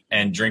eat meat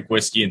and drink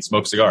whiskey and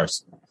smoke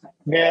cigars.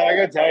 Man, I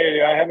gotta tell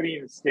you, I haven't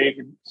eaten a steak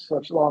in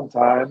such a long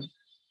time.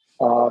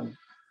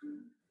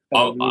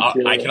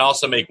 I can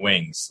also make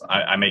wings.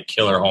 I make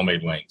killer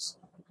homemade wings.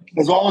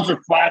 As long as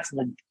they're flats and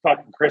they're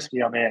fucking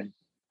crispy, I'm in.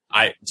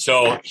 I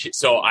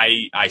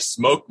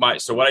smoke my.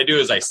 So what I do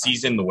is I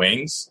season the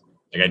wings.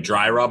 Like I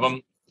dry rub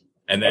them,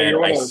 and then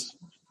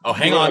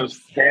hang on, those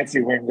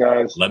fancy wing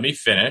guys. Let me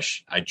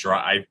finish. I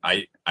dry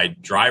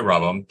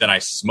rub them, then I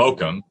smoke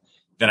them,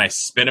 then I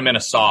spin them in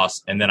a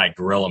sauce, and then I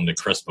grill them to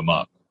crisp them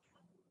up.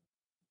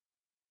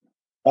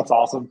 That's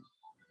awesome.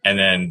 And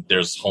then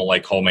there's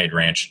homemade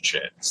ranch and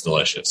shit. It's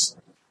delicious.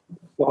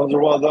 Those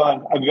are well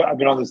done. I've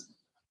been on this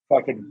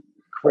fucking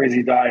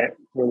crazy diet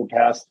for the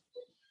past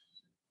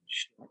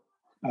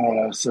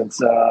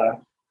since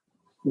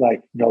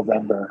like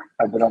November.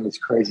 I've been on this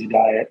crazy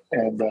diet,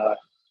 and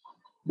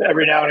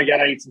every now and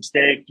again I eat some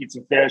steak, eat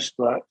some fish,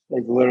 but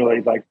like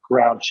literally like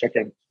ground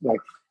chicken.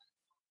 Like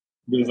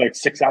there's like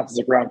 6 ounces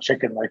of ground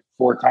chicken like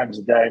 4 times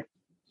a day,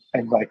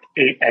 and like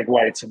 8 egg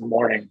whites in the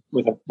morning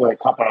with a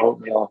cup of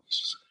oatmeal.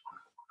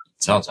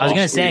 Sounds awesome. I was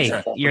gonna say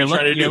you're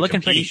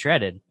looking pretty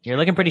shredded. You're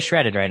looking pretty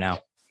shredded right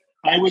now.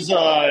 I was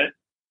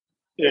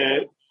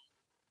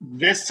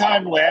this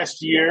time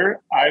last year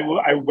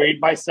I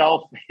weighed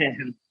myself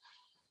in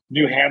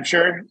New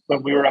Hampshire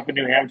when we were up in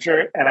New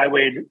Hampshire, and I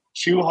weighed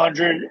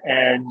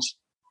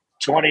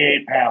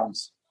 228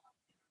 pounds,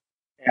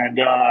 and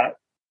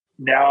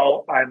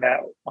now I'm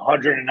at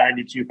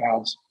 192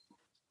 pounds.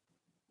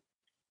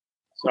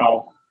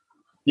 So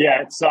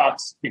yeah, it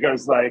sucks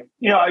because like,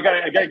 you know, I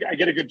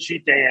get a good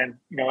cheat day in,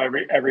 you know,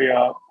 every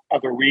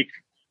other week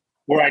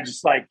where I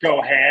just like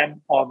go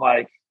ham on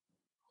like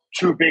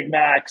 2 Big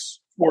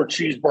Macs, 4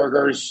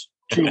 cheeseburgers,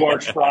 2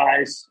 large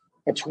fries,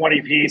 a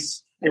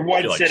 20-piece in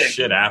one sitting.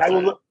 Shit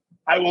after.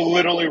 I will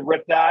literally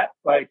rip that.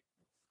 Like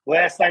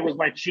last night was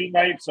my cheat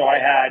night, so I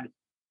had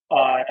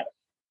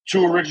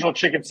 2 original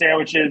chicken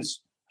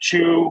sandwiches,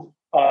 2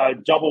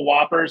 double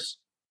Whoppers,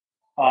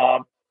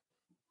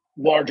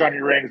 large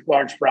onion rings,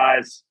 large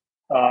fries,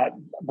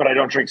 but I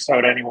don't drink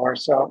soda anymore.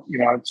 So, you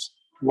know, it's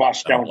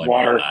washed down with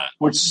water,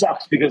 which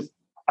sucks because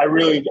I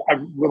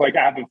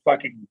have a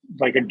fucking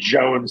like a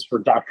Jones for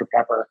Dr.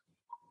 Pepper.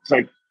 It's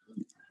like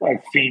I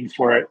fiend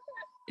for it.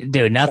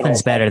 Dude,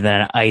 nothing's better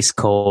than an ice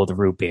cold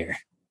root beer.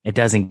 It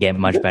doesn't get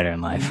much better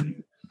in life.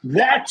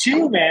 That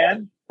too,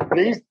 man.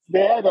 They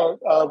had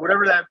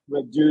whatever that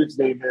the dude's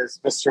name is,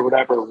 Mr.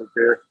 Whatever root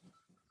beer.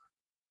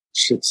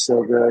 Shit's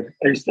so good.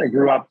 I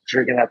grew up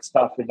drinking that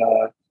stuff in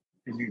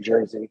New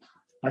Jersey.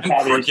 I'm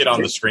crooked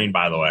on the screen,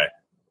 by the way.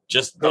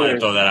 Just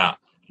throw that out.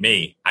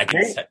 Me. I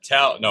can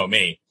tell. No,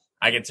 me.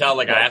 I can tell,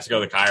 like, I have to go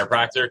to the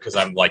chiropractor because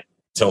I'm, like,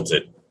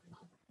 tilted.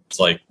 It's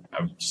like,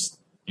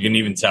 you can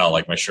even tell,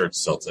 like, my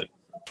shirt's tilted.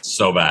 It's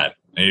so bad.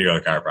 I need to go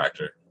to the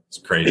chiropractor. It's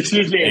crazy.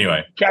 Excuse me.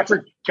 Anyway.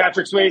 Patrick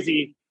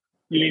Swayze,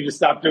 you need to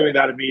stop doing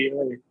that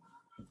immediately.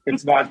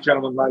 It's not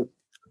gentlemanlike.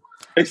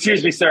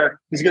 Excuse me, sir.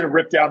 He's going to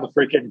rip down the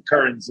freaking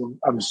curtains, and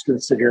I'm just going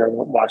to sit here and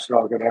watch it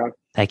all go down.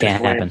 That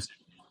can't happen.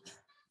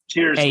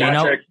 Cheers, hey,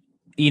 Patrick.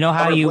 You know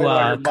how you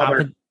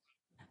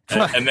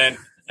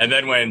and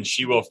then when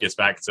She-Wolf gets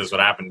back and says what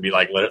happened, be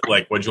like,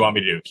 what'd you want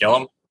me to do? Kill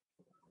him?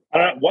 I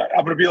don't know what.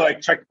 I'm going to be like,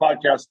 check the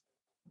podcast.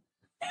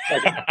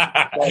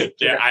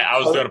 I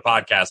was doing a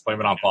podcast.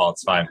 Blame it on Paul.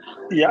 It's fine.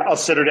 Yeah, I'll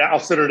sit her down,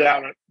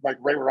 like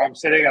right where I'm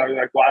sitting. I'll be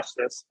like, watch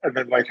this, and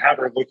then like have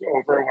her look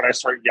over when I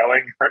start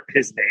yelling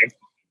his name.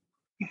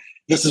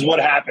 This is what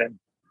happened.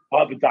 I'll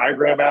have a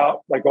diagram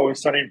out, like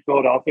Always Sunny in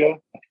Philadelphia.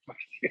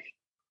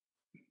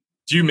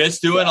 Do you miss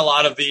doing a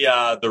lot of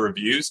the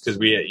reviews? Because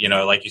we,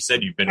 like you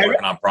said, you've been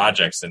working on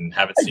projects and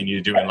haven't seen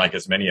you doing like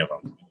as many of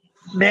them.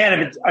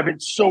 Man, I've been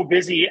so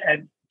busy,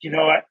 and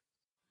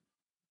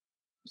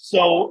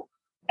so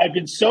I've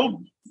been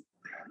so.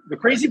 The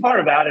crazy part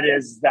about it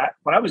is that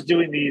when I was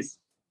doing these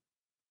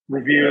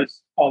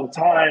reviews all the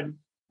time,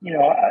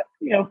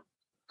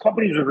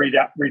 companies would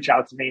reach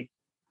out to me.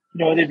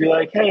 They'd be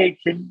like, "Hey,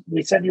 can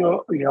we send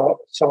you,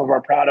 some of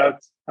our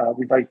products?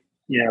 We'd like,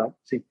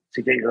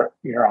 to get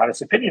your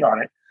honest opinion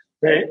on it."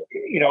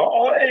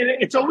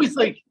 It's always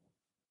like,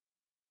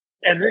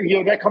 and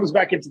that comes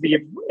back into the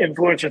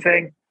influencer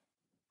thing.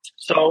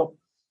 So,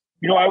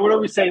 I would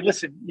always say,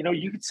 listen,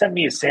 you could send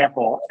me a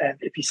sample, and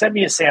if you send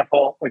me a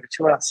sample, like a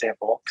 2-ounce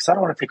sample, because I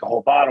don't want to take a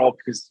whole bottle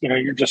because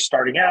you're just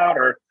starting out,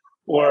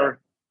 or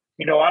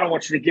I don't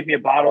want you to give me a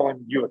bottle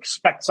and you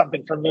expect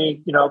something from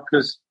me,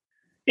 because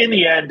in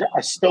the end, I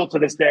still to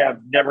this day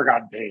I've never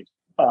gotten paid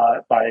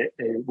by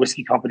a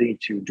whiskey company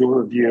to do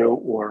a review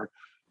or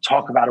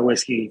talk about a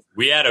whiskey.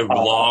 We had a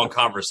long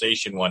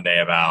conversation one day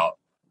about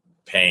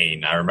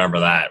paying. I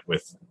remember that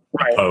with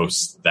the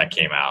post that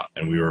came out,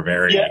 and we were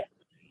very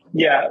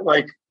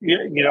like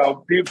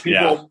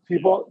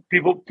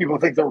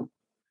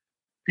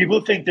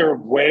people think they're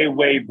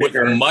way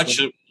bigger with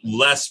much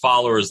less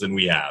followers than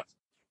we have.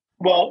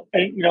 Well,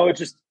 it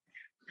just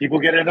people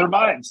get in their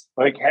minds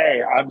like,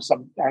 hey, I'm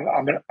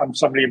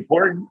somebody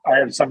important. I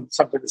have something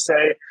to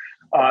say,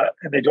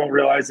 and they don't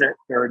realize that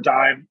they're a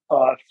dime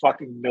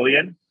fucking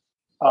million.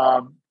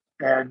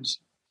 And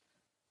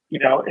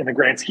in the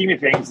grand scheme of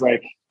things,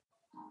 like,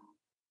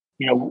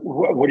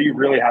 what do you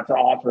really have to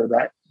offer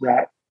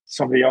that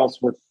somebody else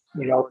with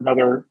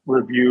another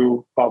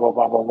review, blah blah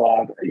blah blah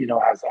blah,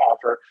 has to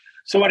offer?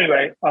 So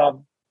anyway,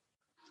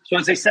 so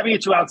I'd say send me a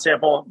 2-ounce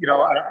sample. I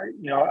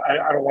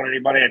don't want any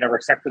money. I never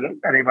accepted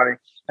any money.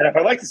 And if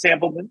I like the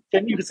sample,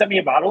 then you can send me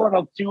a bottle and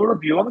I'll do a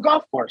review on the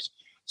golf course.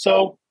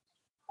 So,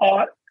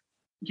 when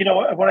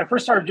I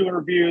first started doing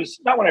reviews,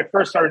 not when I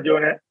first started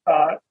doing it,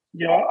 I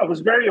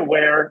was very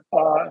aware.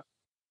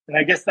 And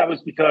I guess that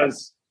was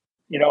because,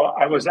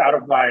 I was out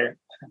of my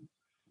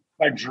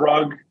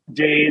drug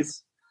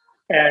days,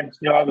 and,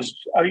 I was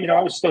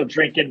still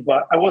drinking,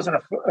 but I wasn't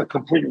a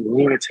complete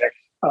lunatic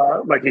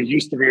like it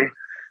used to be.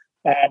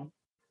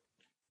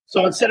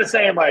 So instead of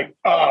saying like,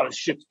 "Oh, this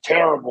shit's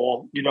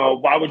terrible,"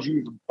 why would you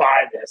even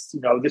buy this?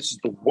 This is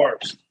the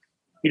worst.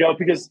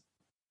 Because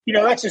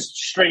that's just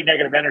straight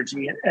negative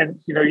energy, and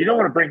you don't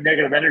want to bring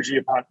negative energy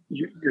upon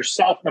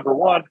yourself, number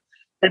one,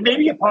 and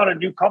maybe upon a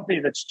new company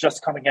that's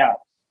just coming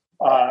out.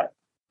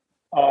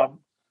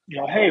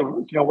 Hey,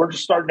 we're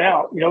just starting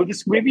out.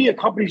 This maybe a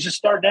company's just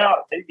starting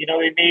out. They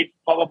made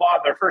blah blah blah.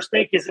 Their first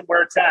make isn't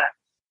where it's at,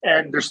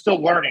 and they're still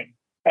learning.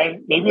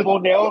 And maybe they'll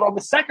nail it on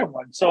the second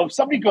one. So if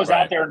somebody goes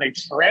out there and they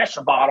trash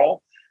a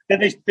bottle, then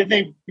they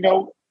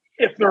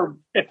if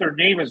their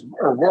name is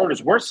or word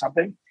is worth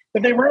something,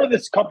 then they ruin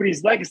this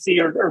company's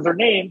legacy or their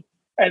name,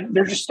 and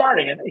they're just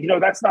starting. And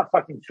that's not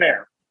fucking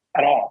fair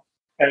at all.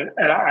 And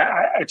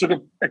I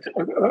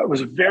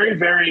was very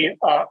very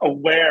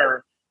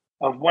aware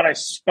of when I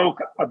spoke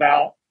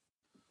about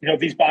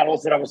these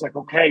bottles that I was like,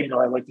 okay,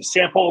 I like the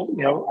sample.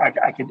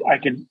 I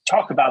can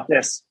talk about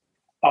this.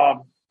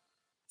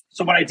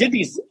 So when I did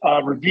these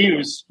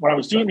reviews, when I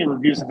was doing the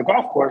reviews at the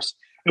golf course,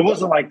 it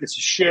wasn't like this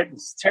is shit,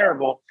 this is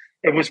terrible.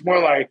 It was more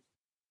like,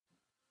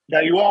 now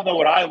you all know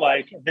what I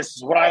like, and this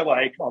is what I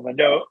like on the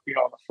on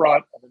the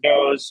front, on the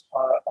nose,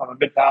 on the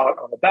mid palate,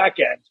 on the back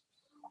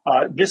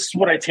end. This is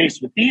what I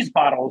taste with these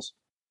bottles,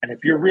 and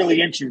if you're really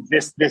into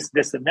this,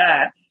 and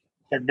that,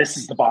 then this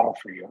is the bottle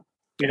for you.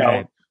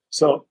 Right.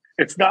 So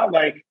it's not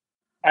like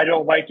I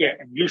don't like it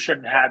and you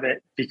shouldn't have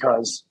it,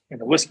 because in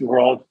the whiskey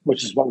world,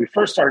 which is what we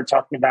first started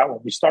talking about when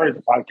we started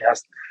the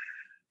podcast,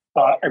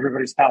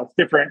 everybody's palate's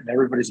different and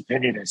everybody's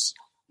opinion is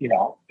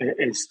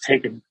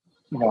taken,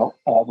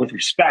 with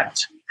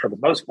respect for the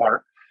most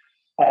part.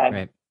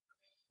 Right.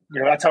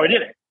 That's how I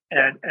did it.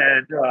 And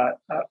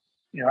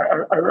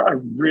I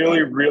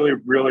really, really,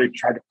 really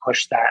tried to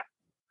push that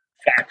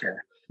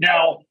factor.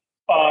 Now,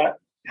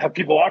 have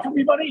people offered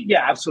me money?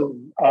 Yeah,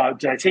 absolutely.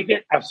 Did I take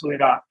it? Absolutely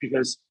not,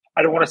 because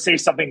I don't want to say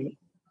something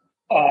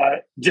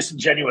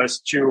disingenuous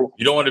to...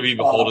 You don't want to be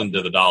beholden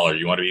to the dollar.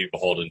 You want to be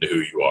beholden to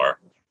who you are.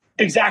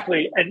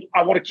 Exactly. And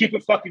I want to keep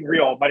it fucking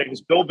real. My name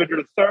is Bill Binder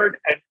III,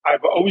 and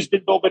I've always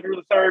been Bill Binder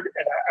III,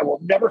 and I will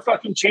never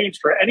fucking change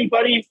for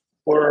anybody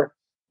or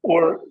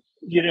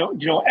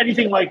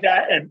anything like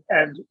that.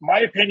 And my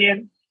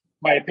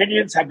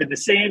opinions have been the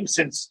same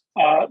since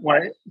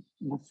when I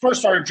first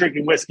started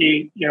drinking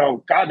whiskey,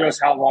 God knows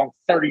how long,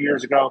 30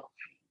 years ago.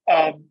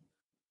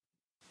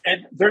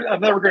 And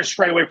I'm never going to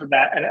stray away from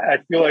that. And I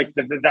feel like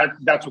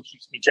that's what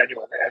keeps me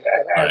genuine. And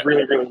right. I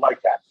really, really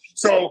like that.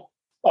 So,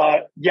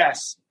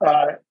 yes,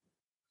 I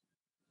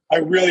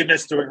really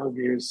miss doing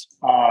reviews.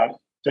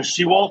 Does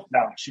she wolf?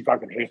 No, she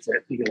fucking hates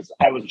it because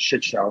I was a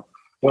shit show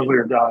when we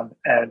were done.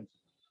 And,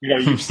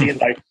 you've seen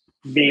like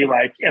me,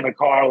 like in the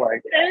car,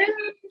 like,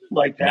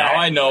 like that. Now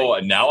I know.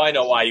 Now I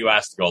know why you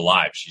asked to go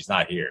live. She's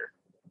not here.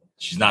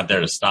 She's not there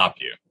to stop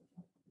you.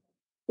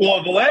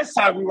 Well, the last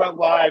time we went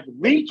live,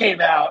 Lee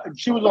came out and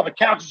she was on the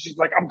couch and she's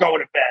like, "I'm going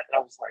to bed." And I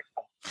was like,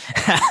 oh.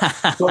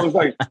 So it was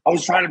like I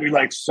was trying to be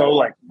like so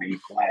like be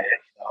quiet,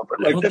 you know? But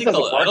like I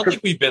don't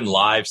think we've been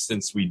live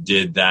since we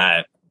did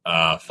that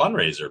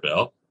fundraiser,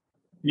 Bill.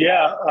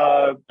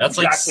 Yeah, that's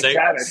like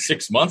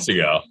 6 months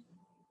ago.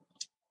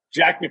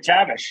 Jack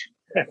McTavish.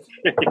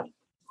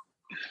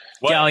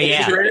 Oh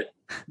yeah,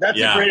 that's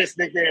the greatest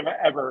nickname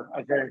ever,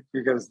 I think,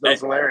 because that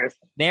was hilarious.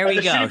 There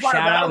we go. Shout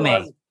out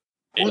me.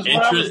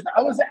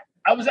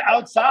 I was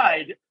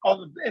outside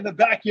in the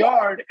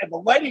backyard, and the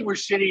lighting was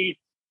shitty,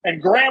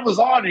 and Graham was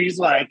on, and he's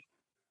like,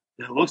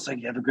 "It looks like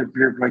you have a good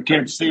beard, but I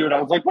can't see it." I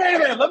was like, "Wait a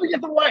minute, let me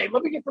get the light.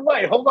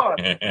 Hold on."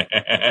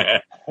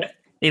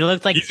 He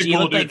looked like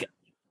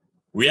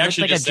we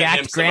actually like just a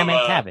jacked Graham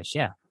McTavish.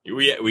 Yeah,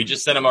 we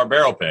just sent him our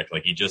barrel pick.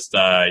 Like he just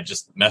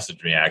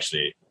messaged me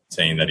actually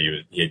saying that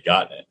he had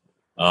gotten it.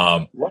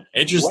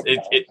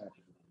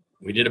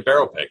 We did a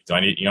barrel pick.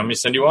 You want me to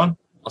send you one?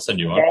 I'll send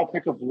you one. Barrel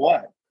pick of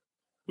what?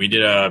 We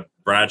did a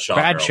Bradshaw.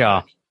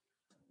 How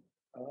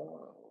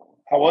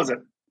was it?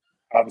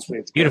 Obviously,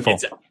 it's beautiful.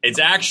 It's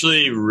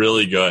actually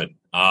really good.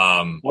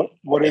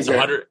 What is it?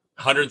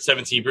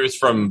 117 proofs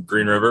from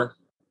Green River.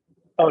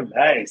 Oh,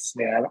 nice,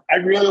 man. I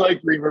really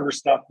like Green River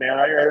stuff, man.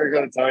 I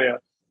got to tell you.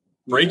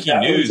 Breaking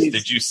news.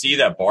 Did you see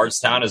that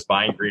Bardstown is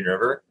buying Green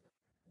River?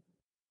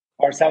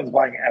 Bardstown's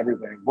buying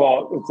everything.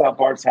 Well, it's not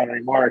Bardstown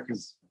anymore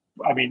because,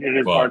 I mean, it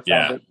is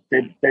Bardstown,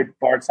 but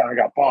Bardstown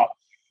got bought.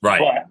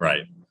 Right,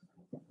 right.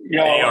 You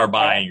know, they are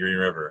buying Green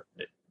River.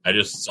 I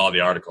just saw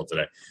the article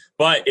today.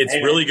 But it's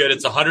really good.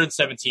 It's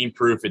 117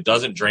 proof. It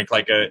doesn't drink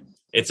like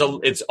it's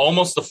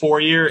almost a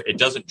 4-year. It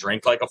doesn't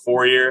drink like a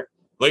 4-year.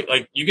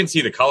 Like you can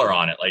see the color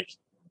on it. Like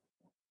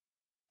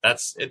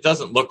it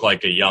doesn't look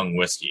like a young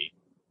whiskey.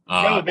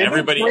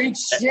 Everybody, great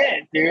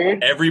shit,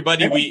 dude.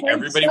 Everybody we've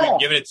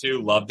given it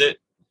to loved it.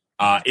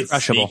 It's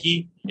crushable.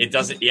 sneaky. It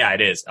doesn't. Yeah,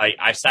 it is.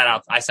 I sat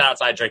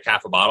outside, drank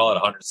half a bottle at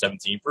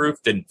 117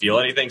 proof. Didn't feel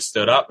anything.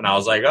 Stood up, and I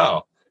was like,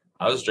 oh,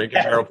 I was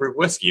drinking barrel proof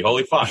whiskey.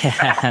 Holy fuck!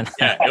 Yeah,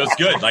 it was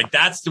good. Like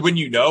that's when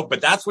you know. But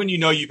that's when you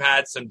know you've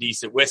had some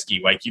decent whiskey.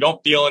 Like you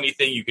don't feel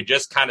anything. You could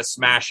just kind of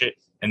smash it,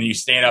 and then you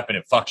stand up, and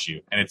it fucks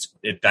you. And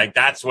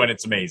that's when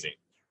it's amazing.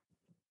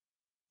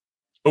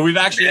 But we've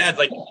actually had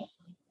like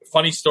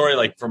funny story,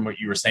 like from what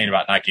you were saying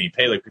about not getting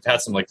paid. Like we've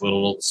had some like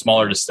little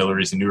smaller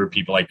distilleries and newer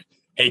people like,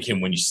 hey,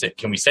 can we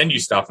send you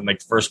stuff? And like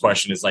the first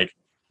question is like,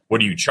 what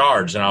do you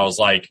charge? And I was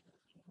like,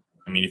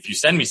 I mean, if you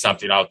send me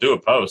something, I'll do a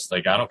post.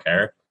 Like, I don't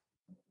care.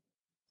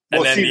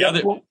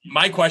 And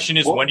my question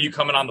is, when are you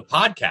coming on the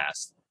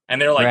podcast? And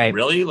they're like,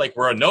 really? Like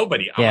we're a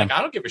nobody. I'm like,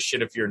 I don't give a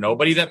shit if you're a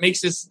nobody. That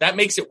makes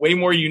it way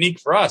more unique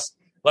for us.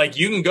 Like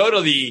you can go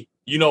to the,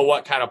 you know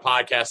what kind of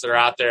podcasts that are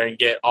out there and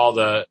get all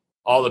the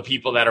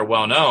people that are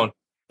well known.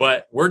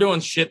 But we're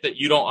doing shit that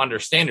you don't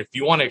understand. If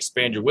you want to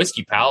expand your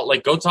whiskey palate,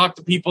 like go talk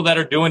to people that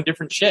are doing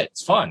different shit.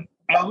 It's fun.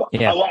 I'm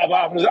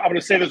going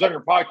to say this on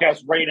your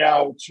podcast right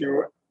now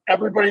to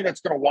everybody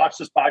that's going to watch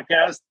this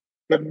podcast.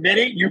 The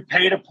minute you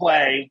pay to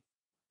play,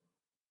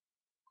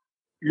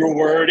 your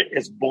word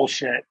is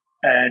bullshit,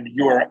 and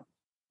you're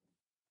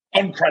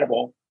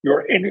uncredible.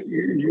 You're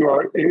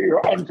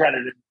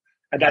uncredited,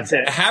 and that's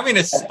it. Having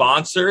a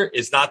sponsor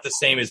is not the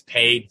same as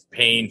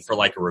paying for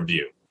like a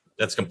review.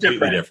 That's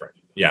completely different.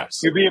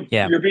 Yes. You're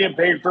being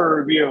paid for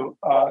a review.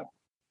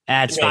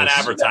 It's not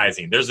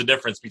advertising. There's a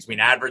difference between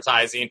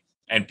advertising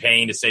and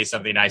paying to say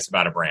something nice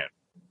about a brand.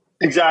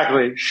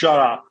 Exactly. Shut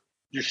up.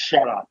 Just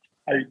shut up.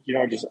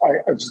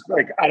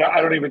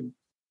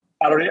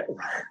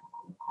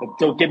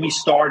 Don't get me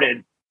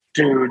started,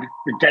 dude.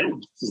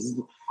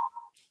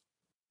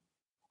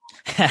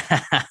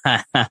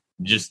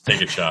 Just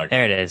take a chug.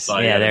 There it is.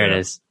 Yeah, there it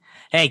is.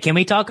 Hey, can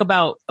we talk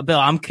about, Bill,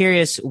 I'm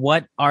curious,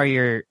 what are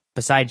your,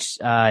 besides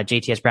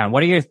JTS Brown,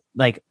 what are your,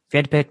 like, if you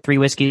had to pick 3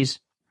 whiskeys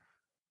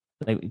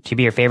like, to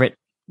be your favorite,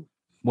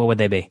 what would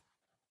they be?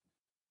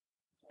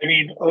 I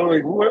mean,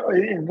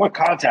 in what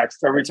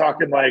context? Are we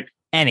talking like...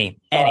 Any.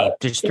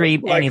 Just 3,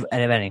 like,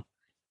 any.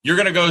 You're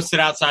going to go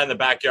sit outside in the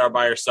backyard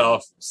by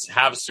yourself,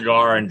 have a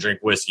cigar, and drink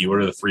whiskey. What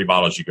are the 3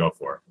 bottles you go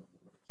for?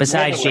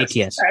 Besides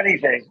JTS.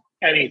 Anything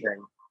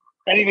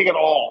at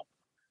all.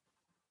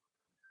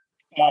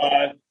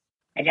 A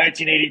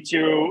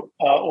 1982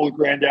 Old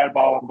Granddad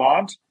Bottle and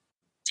Bond.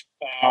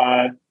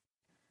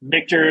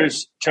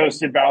 Michter's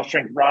Toasted Barrel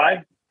Strength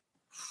Rye.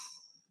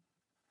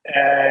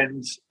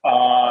 And...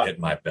 hit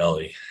my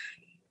belly.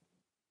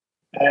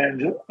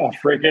 And a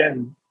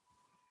freaking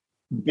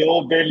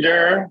Bill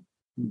Binder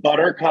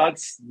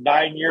Buttercuts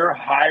 9-year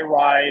high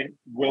rye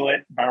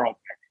Willet barrel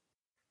pick.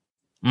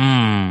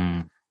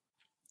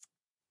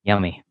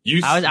 Yummy.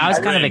 I was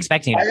kind of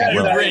expecting it.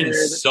 You grinned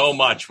so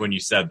much when you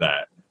said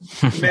that.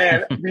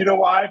 Man, you know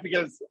why?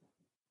 Because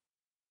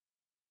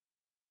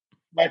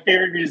my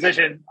favorite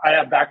musician, I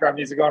have background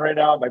music on right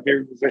now. My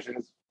favorite musician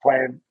is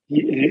playing.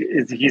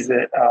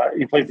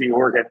 He plays the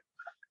organ,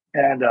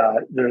 and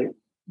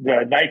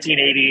the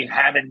 1980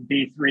 Hammond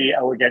B3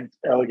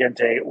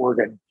 Elegante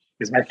organ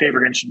is my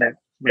favorite instrument,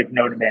 like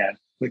known to man.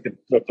 With the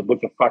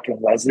fucking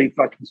Leslie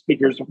fucking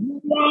speakers,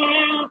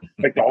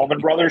 like the Allman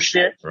Brothers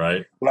shit.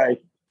 Right.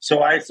 Like,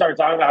 so I started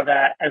talking about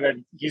that, and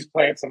then he's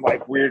playing some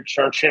like weird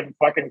church hymn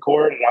fucking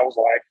chord, and I was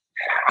like,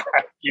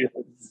 yeah,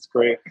 this is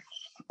great.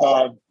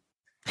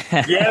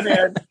 Yeah,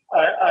 man.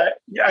 I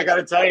got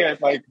to tell you,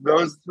 like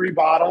those 3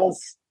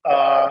 bottles,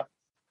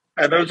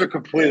 and those are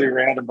completely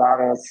random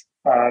bottles.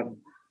 Obviously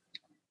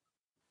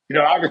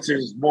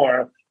there's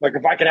more. Like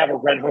if I could have a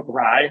Red Hook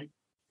rye,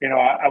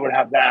 I would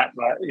have that.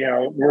 But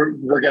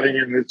we're getting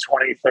in the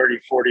 $20, $30,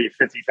 $40,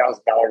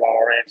 $50,000 bottle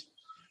range.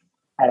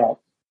 I don't.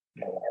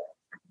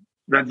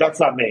 That's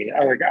not me.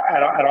 I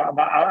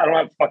don't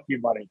have fuck you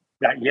money.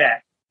 Not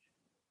yet.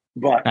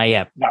 But not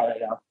yet. Not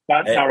right now.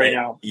 Not right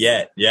now.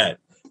 Yet. Yeah.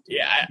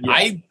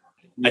 I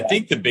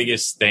think the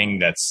biggest thing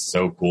that's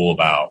so cool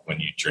about when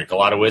you drink a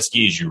lot of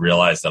whiskey is you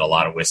realize that a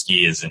lot of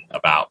whiskey isn't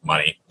about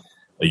money.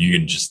 Like you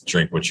can just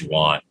drink what you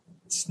want.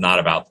 It's not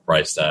about the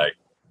price tag.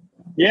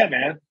 Yeah,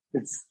 man.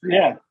 It's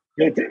not.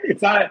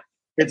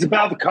 It's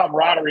about the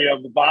camaraderie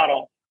of the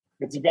bottle.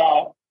 It's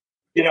about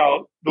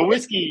the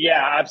whiskey.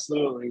 Yeah,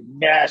 absolutely.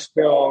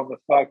 Nashville and the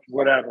fuck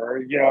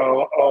whatever.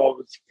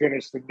 It's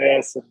finished in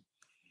this and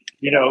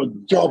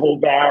double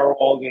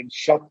barreled and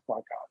shut the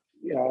fuck up.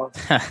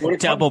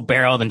 Double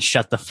barreled and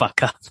shut the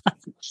fuck up.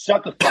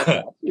 Shut the fuck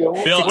up.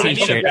 Phil, I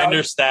need a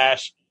Bender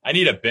stash. I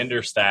need a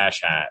Bender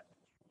stash hat.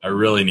 I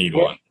really need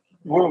one.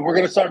 We're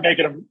going to start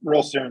making them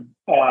real soon.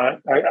 I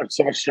have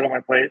so much shit on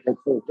my plate. A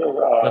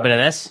little bit of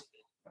this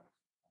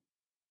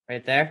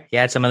right there. You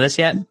had some of this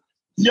yet?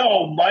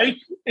 Yo, Mike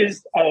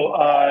is.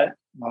 No,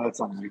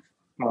 that's not Mike.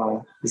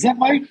 Is that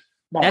Mike?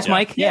 No, that's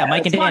Mike. Yeah,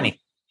 Mike and Danny. Mike.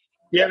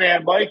 Yeah,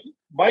 man. Mike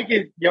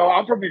is.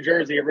 I'm from New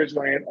Jersey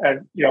originally,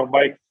 and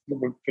Mike,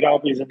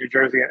 Penelope's in New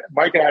Jersey.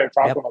 Mike and I had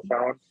talked on the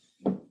phone.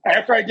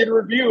 After I did a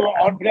review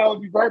on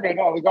Penelope Bourbon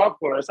on the golf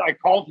course, I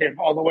called him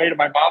on the way to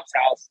my mom's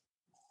house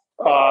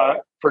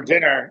for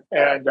dinner,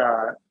 and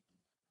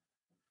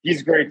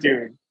he's a great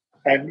dude.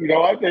 And you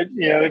know what? They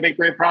make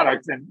great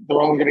products, and they're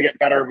only going to get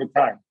better with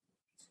time.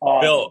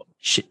 Bill,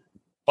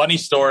 funny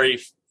story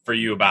for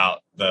you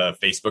about the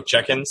Facebook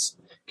check-ins,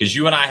 because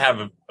you and I have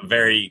a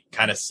very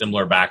kind of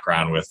similar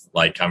background with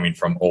like coming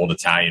from old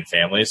Italian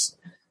families.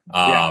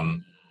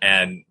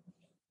 And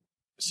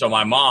so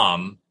my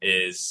mom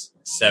is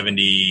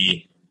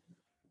 79,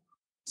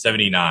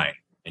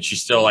 and she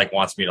still like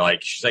wants me to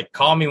she's like,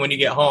 call me when you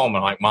get home.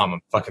 I'm like, Mom, I'm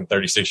fucking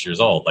 36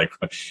 years old. Like,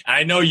 and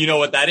I know you know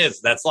what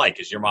that's like,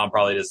 because your mom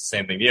probably does the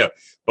same thing to you.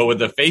 But with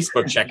the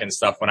Facebook check-in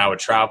stuff, when I would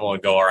travel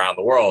and go around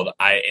the world,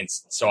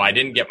 so I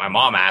didn't get my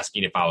mom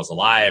asking if I was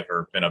alive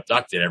or been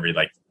abducted every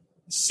like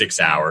 6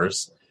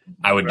 hours.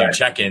 I would do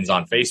check-ins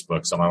on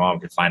Facebook so my mom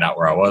could find out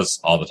where I was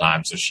all the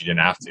time, so she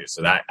didn't have to.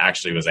 So that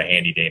actually was a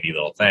handy dandy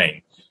little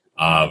thing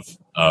of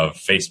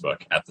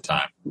Facebook at the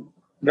time.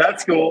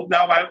 That's cool.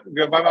 Now my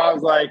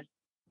mom's like,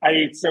 I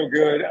eat so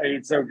good.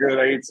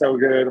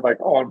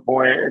 Like on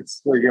point.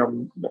 It's like,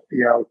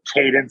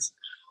 cadence.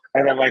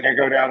 And then like I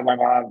go down to my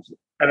mom's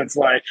and it's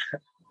like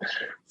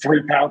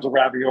 3 pounds of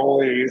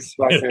raviolis,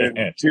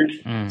 fucking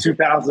 2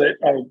 pounds of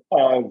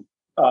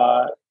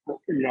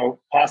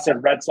pasta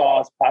and red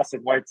sauce, pasta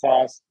and white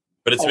sauce.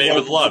 But it's made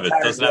with love. It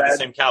doesn't have the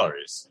same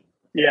calories.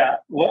 Yeah. A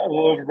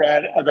little of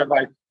bread. And then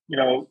like,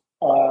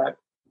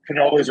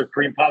 cannolis or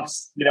cream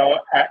puffs,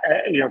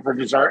 for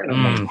dessert.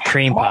 And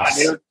cream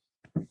puffs.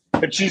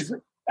 And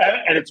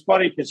and it's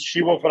funny because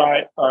She-Wolf and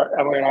I,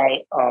 Emily and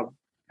I,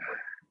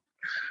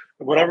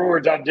 whenever we're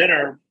done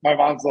dinner, my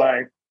mom's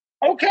like,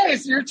 okay,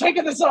 so you're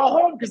taking this all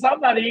home because I'm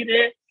not eating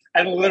it.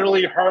 And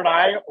literally her and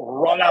I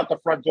run out the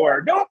front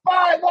door. No,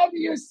 bye, love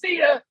you, see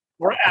ya.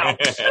 We're out.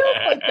 Like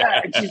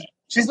that. And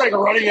she's like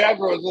running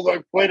after us with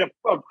like a plate of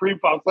cream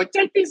puffs. Like,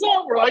 take these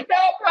home. We're like, no,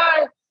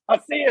 bye,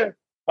 I'll see you.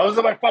 I was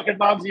at my fucking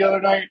mom's the other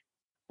night,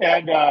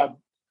 and I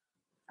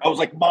was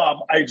like,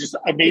 Mom, I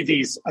made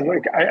these. I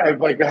had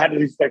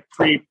these like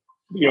pre,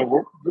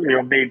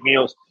 made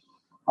meals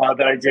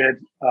that I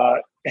did,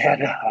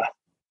 and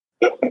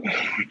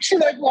she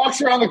like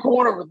walks around the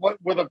corner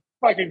with a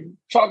fucking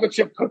chocolate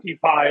chip cookie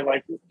pie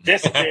like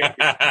this big,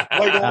 like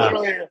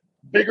literally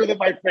bigger than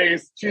my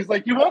face. She's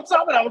like, you want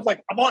something? I was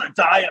like, I'm on a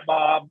diet,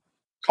 Mom.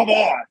 Come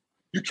on,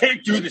 you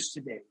can't do this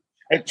to me.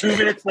 And 2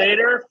 minutes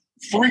later,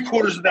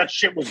 3/4 of that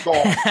shit was gone.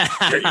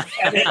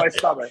 And hit my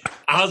stomach.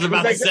 I was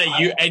about to say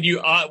you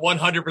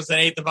 100%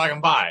 ate the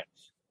fucking pie.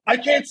 I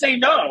can't say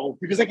no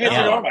because I can't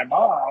say no to my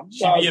mom.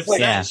 She'd be upset.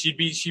 Like, she'd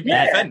be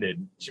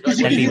offended. She'd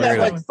be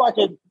like,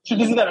 she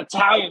gives you that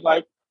Italian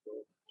like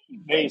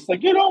face,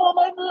 like you don't want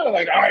my meal.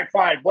 Like, all right,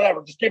 fine,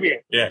 whatever, just give me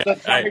it. Yeah,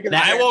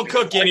 I won't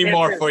cook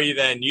anymore for you.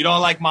 Then you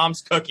don't like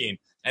Mom's cooking,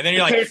 and then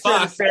you're like,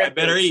 fuck, I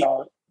better eat.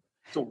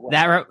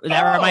 That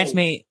reminds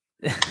me.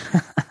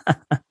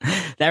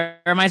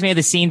 That reminds me of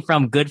the scene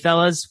from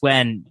Goodfellas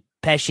when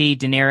Pesci,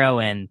 De Niro,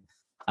 and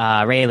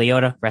Ray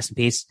Liotta, rest in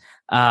peace,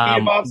 go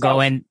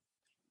to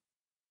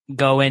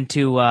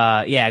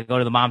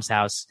the mom's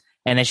house,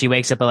 and then she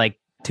wakes up at like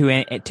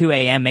 2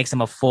 a.m. makes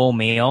them a full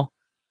meal.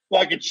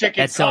 Like a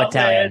chicken. That's so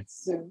Italian.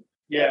 And,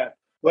 yeah.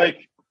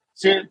 Like,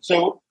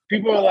 so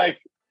people are like,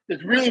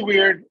 it's really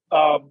weird.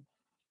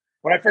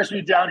 When I first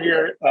moved down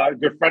here, a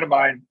good friend of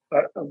mine,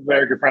 a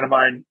very good friend of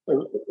mine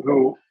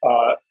who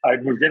I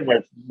moved in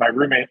with, my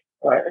roommate,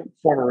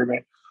 former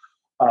roommate,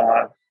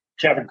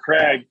 Kevin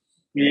Craig,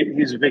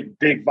 he's a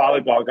big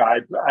volleyball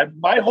guy.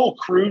 My whole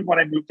crew, when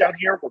I moved down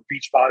here, were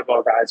beach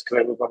volleyball guys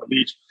because I lived on the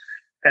beach.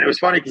 And it was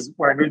funny because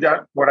when I moved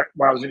out, when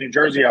I was in New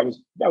Jersey, I was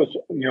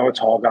a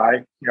tall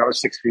guy, I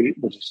was 6 feet,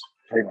 which is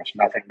pretty much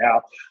nothing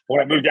now. When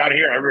I moved down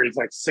here, everybody's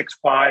like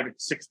 6'5" and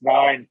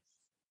 6'9",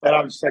 and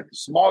I was just like a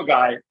small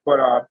guy.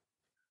 But I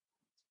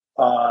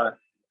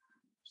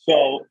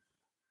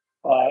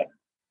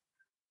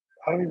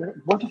don't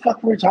even. What the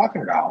fuck were we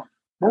talking about?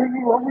 What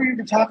were we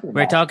even talking about?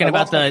 We're talking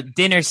about the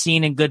dinner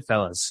scene in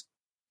Goodfellas.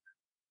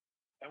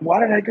 Why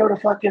did I go to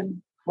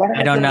fucking?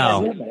 I don't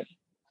know.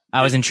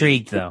 I was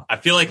intrigued though. I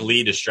feel like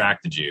Lee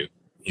distracted you.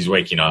 He's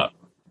waking up.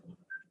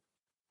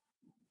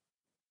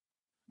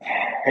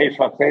 Hey,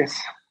 fuckface.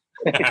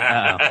 Does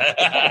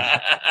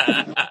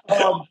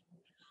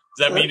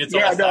that mean it's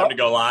almost time to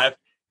go live?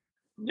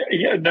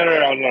 Yeah, no.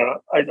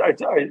 I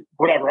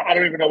whatever. I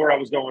don't even know where I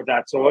was going with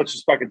that. So let's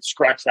just fucking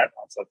scratch that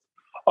nonsense.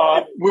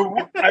 I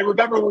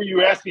remember what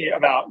you asked me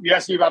about. You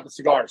asked me about the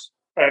cigars,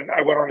 and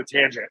I went on a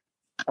tangent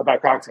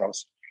about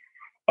cocktails.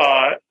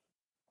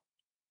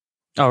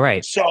 Oh,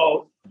 right.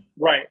 So,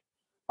 right.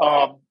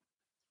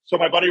 So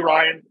my buddy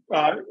Ryan,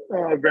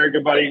 very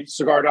good buddy,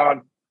 Cigar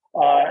Don,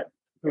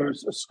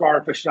 who's a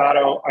cigar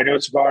aficionado. I know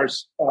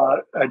cigars.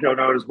 I don't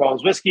know it as well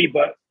as whiskey,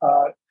 but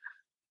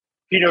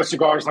he knows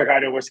cigars like I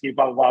know whiskey,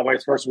 blah, blah, blah,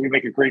 vice versa. We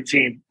make a great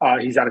team.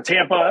 He's out of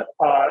Tampa,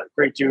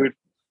 great dude.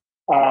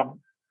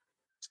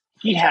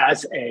 He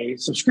has a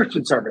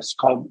subscription service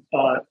called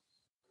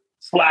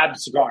Slab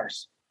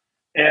Cigars.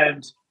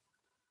 And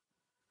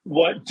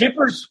what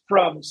differs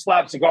from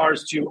Slab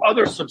Cigars to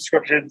other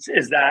subscriptions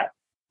is that,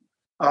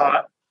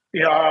 I'm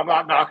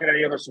not knocking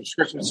any other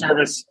subscription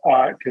service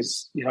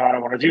because, I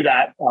don't want to do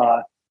that.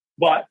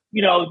 But,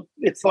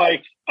 it's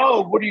like,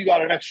 oh, what do you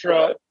got? An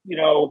extra,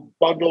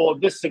 bundle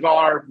of this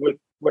cigar with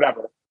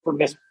whatever from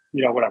this,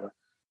 whatever.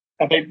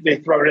 And they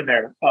throw it in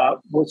there.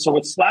 So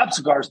what Slab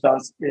Cigars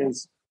does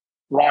is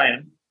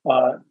Ryan,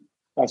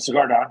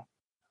 Cigar Don,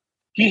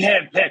 he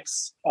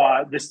handpicks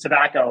this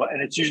tobacco,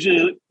 and it's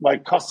usually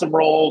like custom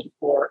rolled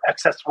or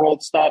excess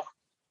rolled stuff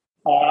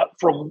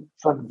from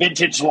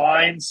vintage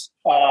lines.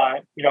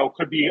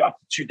 Could be up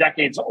to 2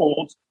 decades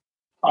old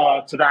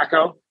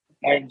tobacco,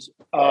 and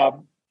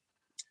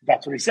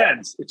that's what he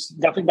sends. It's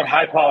nothing but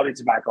high quality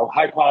tobacco,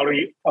 high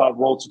quality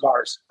rolled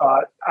cigars,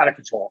 out of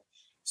control.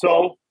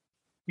 So,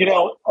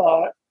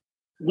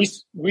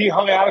 we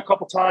hung out a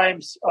couple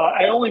times.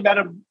 I only met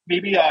him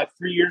maybe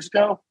 3 years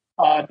ago.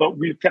 But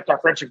we've kept our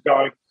friendship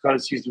going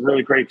because he's a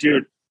really great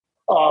dude.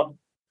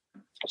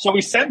 So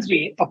he sends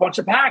me a bunch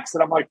of packs,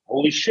 and I'm like,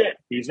 holy shit,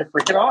 these are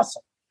freaking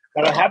awesome.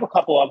 And I have a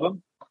couple of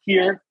them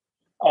here.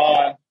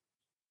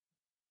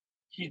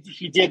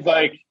 He did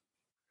like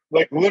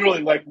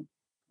literally like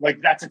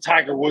that's a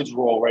Tiger Woods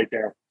roll right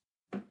there.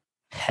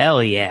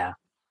 Hell yeah.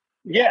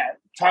 Yeah,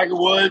 Tiger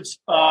Woods.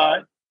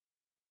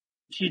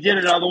 He did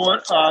another one.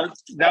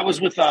 That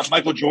was with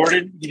Michael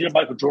Jordan. He did a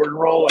Michael Jordan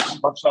roll, like a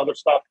bunch of other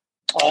stuff.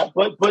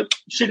 But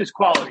shit is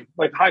quality,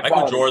 like high quality.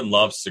 Michael Jordan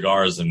loves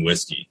cigars and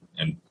whiskey.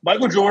 And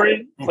Michael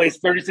Jordan plays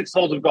 36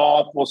 holes of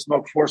golf, will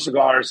smoke 4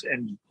 cigars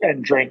and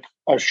drink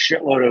a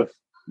shitload of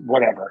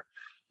whatever.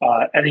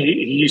 And he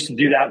used to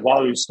do that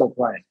while he was still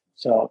playing.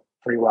 So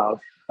pretty wild.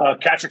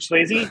 Patrick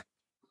Swayze,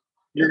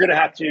 you're going to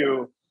have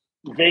to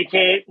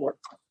vacate. Come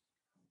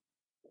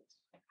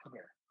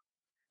here.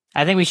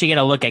 I think we should get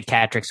a look at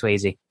Patrick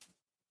Swayze.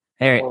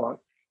 There. Hold on.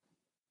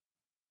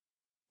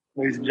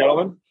 Ladies and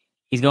gentlemen.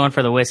 He's going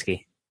for the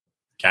whiskey.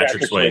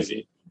 Patrick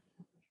Swayze.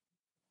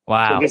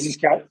 Wow. So this is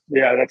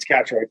that's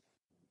Patrick.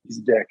 He's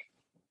a dick.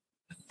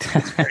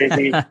 It's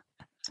crazy.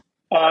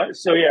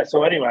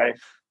 So anyway,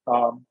 I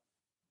don't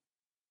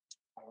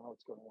know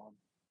what's going on.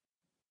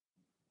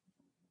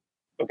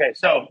 Okay,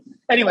 so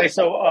anyway,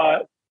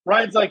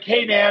 Ryan's like,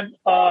 hey man,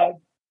 why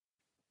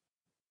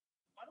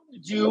don't we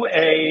do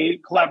a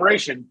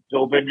collaboration,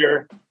 Bill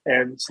Binder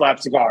and Slab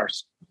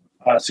Cigars,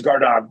 Cigar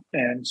Don,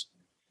 and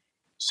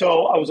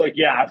so I was like,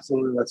 yeah,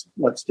 absolutely.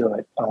 Let's do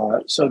it.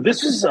 So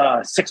this is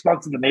 6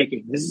 months in the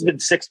making. This has been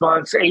 6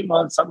 months, 8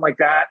 months, something like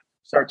that.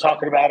 Started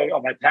talking about it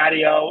on my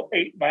patio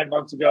 8-9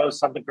 months ago,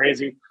 something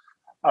crazy.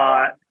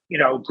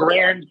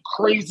 Grand,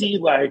 crazy,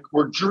 like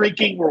we're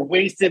drinking, we're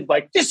wasted.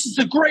 Like, this is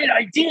a great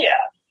idea.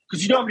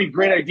 Because you know how many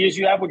great ideas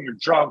you have when you're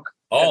drunk.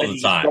 All the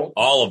time.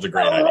 All of the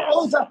great ideas.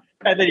 All the time.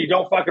 And then you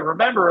don't fucking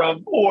remember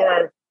them,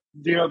 or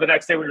the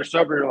next day when you're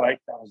sober, you're like,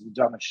 that was the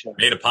dumbest shit.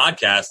 Made a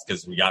podcast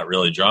because we got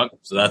really drunk.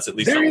 So that's at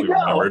least something we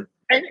remembered.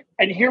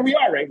 And here we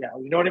are right now.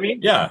 You know what I mean?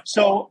 Yeah.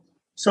 So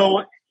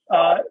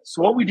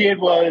what we did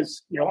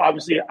was,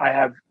 obviously I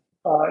have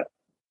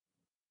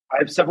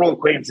several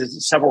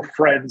acquaintances, several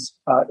friends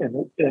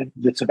in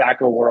the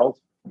tobacco world.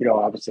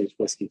 obviously it's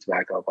whiskey,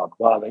 tobacco, blah,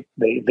 blah, blah.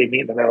 They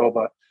meet in the middle,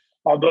 but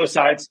on both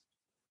sides.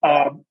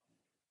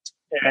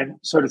 And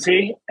so did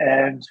he.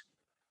 And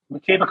we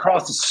came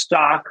across a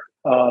stock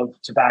of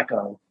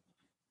tobacco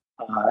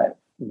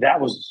that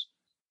was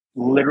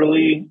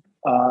literally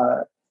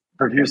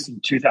produced in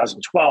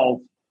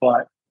 2012,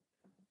 but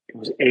it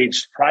was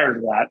aged prior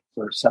to that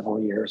for several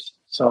years.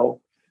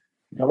 So,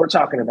 we're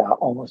talking about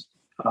almost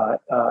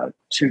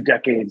 2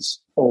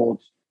 decades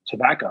old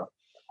tobacco.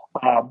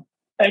 And,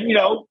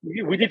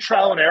 we did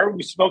trial and error.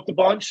 We smoked a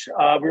bunch.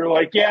 We were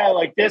like, yeah, I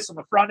like this on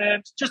the front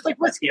end, just like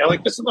whiskey. I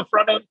like this on the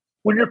front end.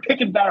 When you're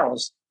picking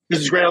barrels, this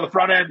is great on the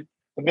front end.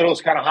 The middle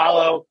is kind of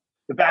hollow.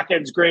 The back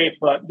end's great,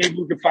 but maybe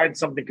we could find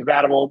something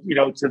compatible,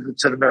 to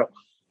the middle,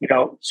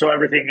 so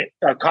everything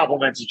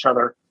complements each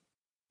other.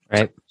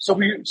 Right. So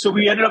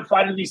we ended up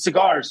finding these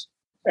cigars,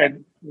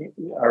 and I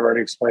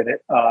already explained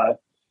it.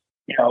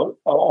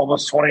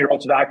 Almost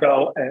 20-year-old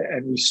tobacco,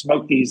 and we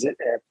smoked these.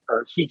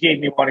 Or he gave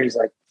me one. He's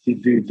like,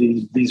 "Dude,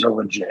 these are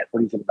legit.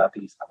 What do you think about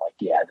these?" I'm like,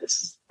 "Yeah,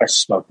 I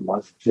smoked them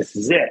once. This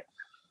is it."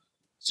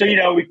 So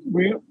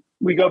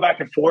we go back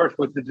and forth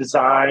with the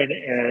design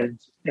and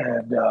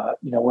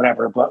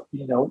whatever, but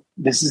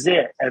this is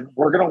it, and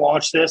we're gonna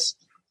launch this.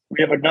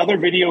 We have another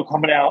video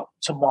coming out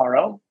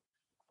tomorrow.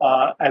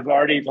 I've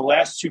already, the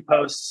last 2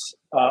 posts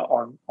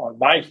on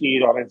my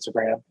feed on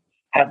Instagram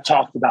have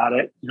talked about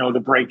it, the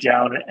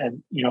breakdown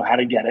and how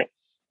to get it.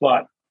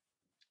 But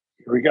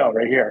here we go,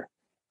 right here.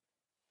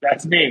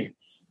 That's me.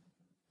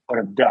 What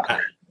a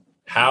duck.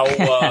 How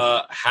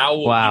will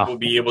Wow. people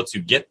be able to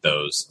get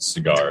those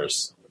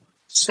cigars?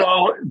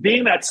 So,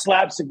 being that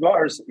Slab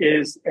Cigars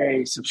is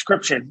a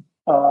subscription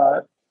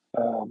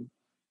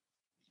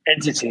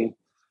entity,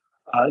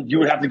 you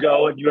would have to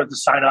go and you have to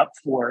sign up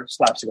for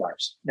Slab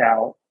Cigars.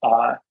 Now,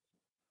 How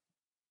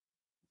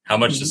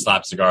much does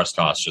Slab Cigars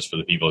cost, just for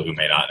the people who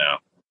may not know?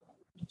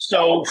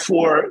 so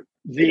for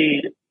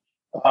the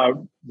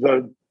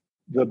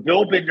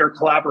Bill Binder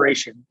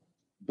collaboration,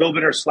 Bill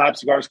Binder Slab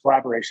Cigars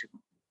collaboration,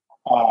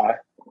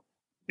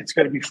 it's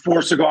going to be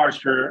 4 cigars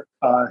for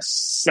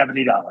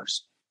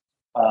 $70.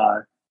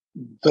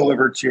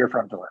 Delivered to your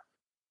front door.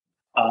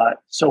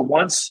 So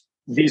once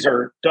these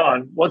are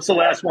done, once the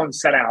last one's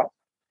sent out,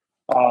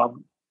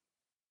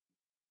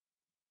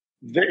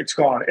 it's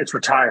gone. It's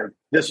retired.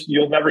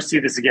 You'll never see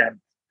this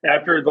again.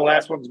 After the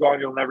last one's gone,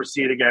 you'll never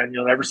see it again.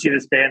 You'll never see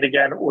this band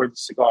again or the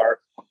cigar.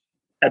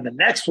 And the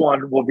next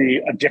one will be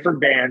a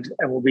different band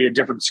and will be a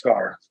different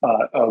cigar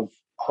of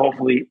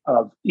hopefully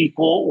of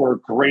equal or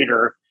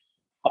greater.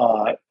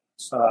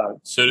 So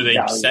do they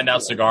send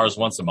out cigars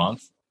once a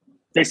month?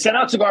 They send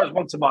out cigars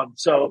once a month.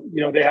 So,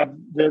 they have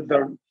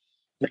the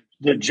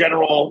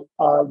general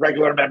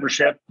regular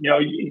membership,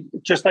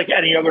 just like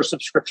any other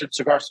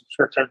cigar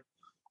subscription,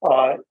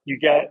 you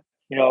get,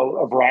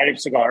 a variety of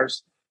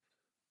cigars.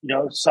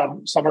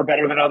 Some are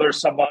better than others.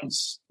 Some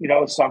months,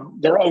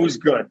 they're always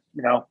good,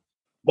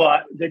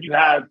 but then you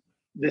have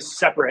this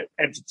separate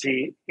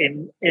entity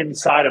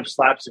inside of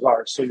Slab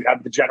Cigars. So you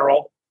have the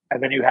general,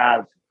 and then you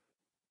have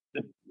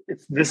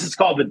this is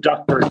called the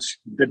Duckburg,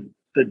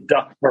 the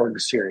Duckburg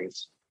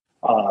series.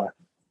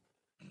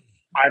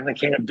 I'm the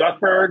king of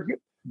Duckburg.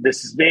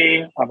 This is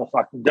me. I'm a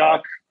fucking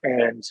duck.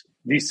 And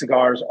these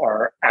cigars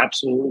are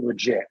absolutely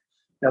legit.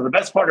 Now, the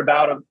best part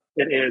about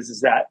it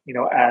is that,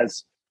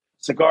 as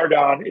Cigar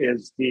Don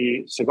is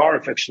the cigar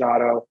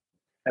aficionado,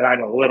 and I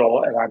know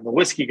little, and I'm the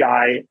whiskey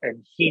guy,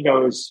 and he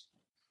knows,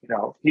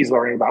 he's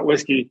learning about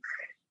whiskey,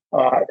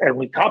 and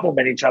we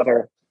complement each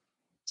other.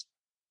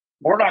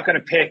 We're not going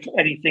to pick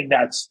anything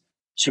that's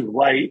too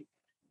light,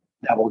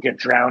 that will get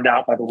drowned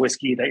out by the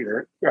whiskey that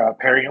you're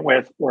pairing it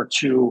with, or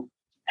too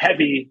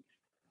heavy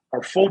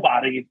or full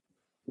body,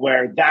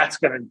 where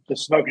the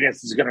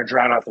smokiness is going to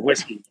drown out the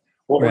whiskey.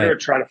 What we're going to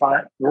try to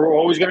find, we're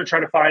always going to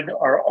try to find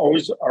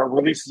our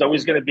release is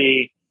always going to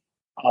be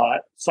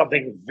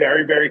something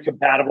very, very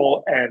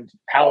compatible and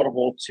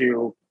palatable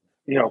to,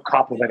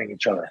 complementing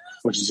each other,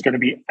 which is going to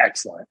be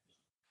excellent.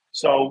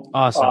 So,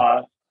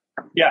 awesome.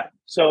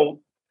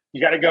 So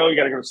you got to go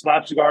to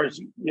Slab Cigars,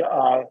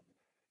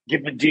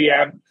 give them a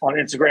DM on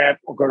Instagram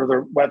or go to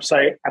their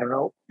website. I don't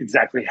know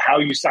exactly how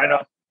you sign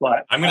up,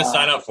 but I'm going to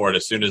sign up for it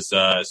as soon as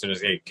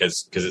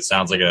because it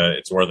sounds like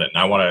it's worth it. And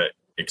I want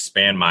to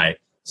expand my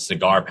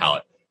cigar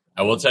palette.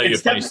 I will tell you a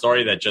funny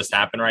story that just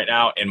happened right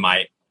now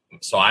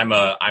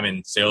I'm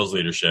in sales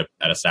leadership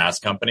at a SaaS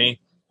company.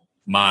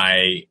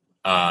 My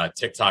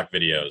TikTok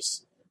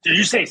videos. Did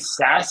you say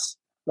SaaS?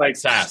 Like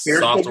SaaS,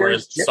 software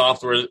as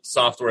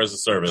a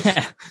service.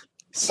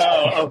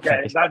 Oh,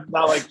 okay. Not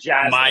like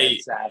jazz.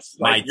 SaaS.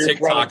 My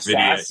TikTok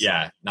video,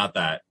 SaaS? not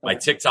that. My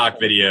TikTok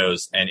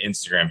videos and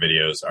Instagram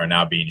videos are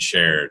now being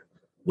shared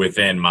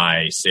within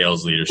my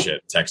sales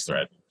leadership text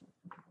thread.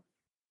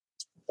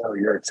 Oh,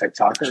 you're a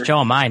TikToker?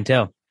 Show mine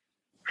too.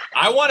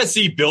 I want to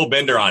see Bill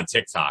Binder on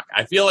TikTok.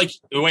 I feel like,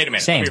 wait a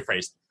minute, Same. let me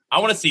rephrase. I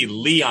want to see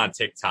Lee on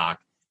TikTok.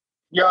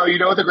 Yo, you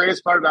know what the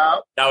greatest part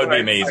about? That would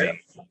be amazing.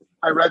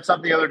 I read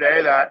something the other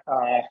day that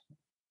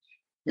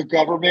the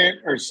government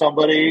or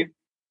somebody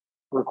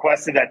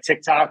requested that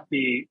TikTok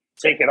be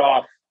taken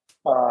off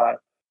the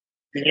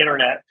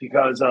internet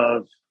because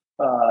of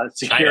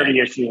security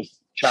issues,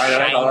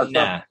 China and all that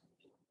stuff.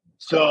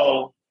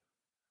 So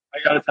I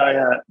got to tell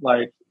you,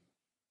 like,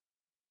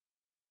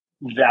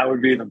 that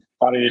would be the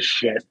funniest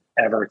shit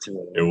ever to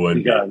me. It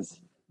would because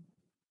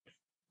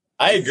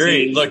I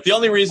agree. Look, the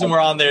only reason we're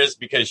on there is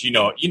because you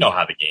know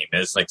how the game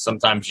is. Like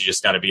sometimes you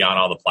just got to be on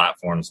all the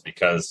platforms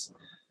because.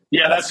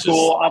 Yeah, that's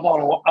cool. I'm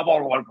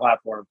on one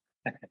platform.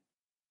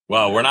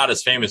 Well, we're not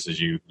as famous as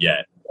you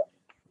yet.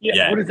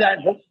 Yeah. What is that?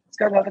 It's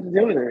got nothing to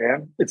do with it,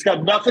 man. It's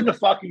got nothing to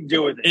fucking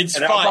do with it. It's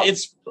fun.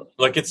 It's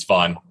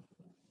fun.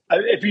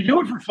 If you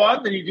do it for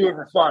fun, then you do it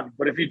for fun.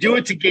 But if you do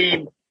it to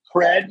gain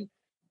cred,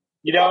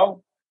 you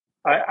know,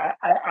 I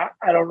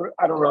don't really.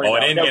 Oh, know.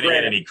 it ain't getting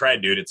any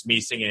cred, dude. It's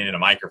me singing in a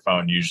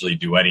microphone, usually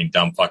duetting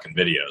dumb fucking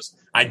videos.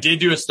 I did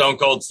do a Stone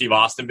Cold Steve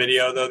Austin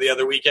video though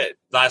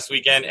last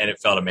weekend, and it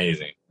felt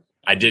amazing.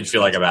 I did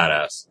feel like a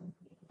badass.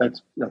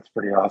 That's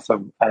pretty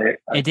awesome.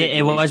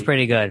 It was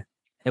pretty good.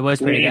 It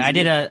was pretty good. I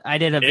did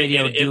a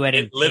video duetting.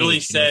 It literally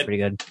said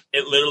pretty good.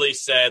 It literally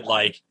said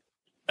like,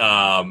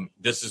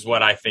 this is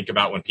what I think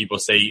about when people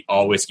say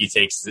all whiskey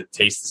tastes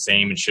the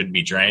same and shouldn't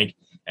be drank.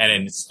 And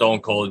in Stone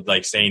Cold,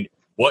 like saying,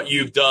 what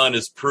you've done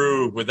is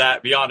prove with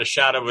that beyond a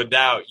shadow of a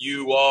doubt,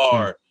 you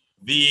are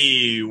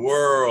the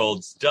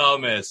world's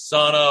dumbest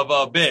son of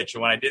a bitch.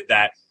 And when I did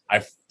that,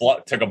 I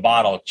took a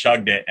bottle,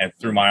 chugged it, and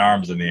threw my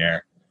arms in the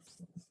air.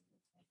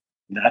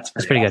 That's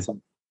pretty awesome.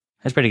 Good.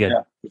 That's pretty good.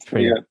 Yeah, it's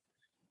pretty good.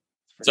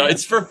 So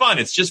it's for fun.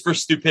 It's just for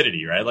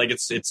stupidity, right? Like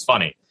it's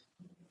funny.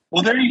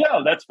 Well, there you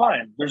go. That's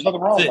fine. There's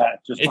nothing wrong with that.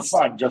 Just for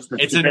fun, just for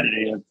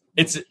stupidity.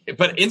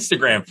 But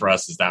Instagram for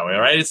us is that way,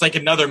 right? It's like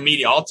another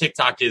media. All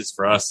TikTok is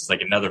for us is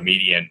like another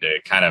medium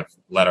to kind of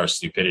let our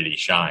stupidity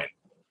shine.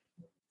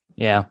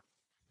 Yeah.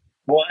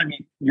 Well, I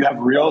mean, you have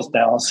Reels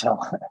now, so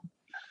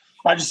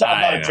I'm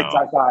not a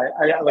TikTok guy.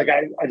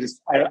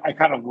 I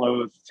kind of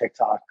loathe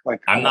TikTok.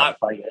 Like I'm not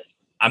fight it.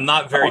 I'm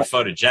not very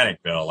photogenic,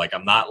 Bill. Like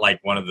I'm not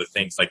like one of the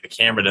things like the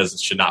camera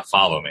should not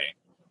follow me.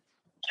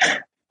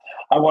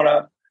 I want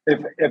to.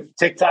 If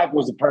TikTok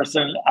was a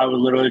person, I would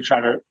literally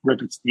try to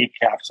rip its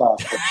kneecaps off.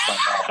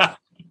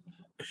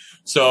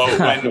 So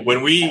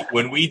when we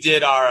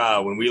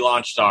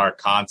launched our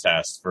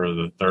contest for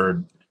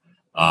the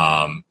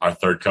our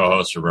third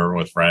co-host for Bourbon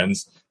with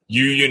Friends,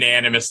 you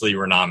unanimously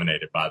were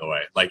nominated. By the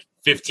way, like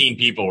 15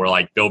 people were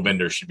like, Bill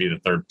Binder should be the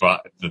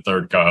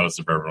third co-host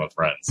of Bourbon with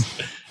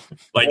Friends.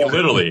 Like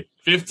literally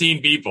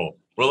 15 people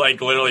were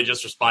like literally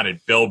just responded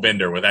Bill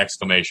Binder with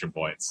exclamation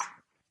points.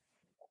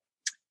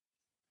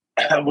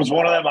 Was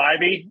one of them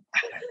Ivy?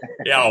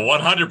 Yeah,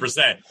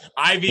 100%.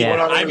 Ivy.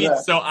 Yeah.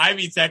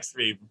 Ivy texted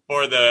me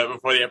before the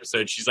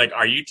episode. She's like,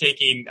 "Are you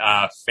taking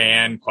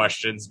fan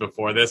questions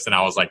before this?" And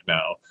I was like,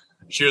 "No."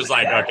 She was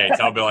like, "Okay,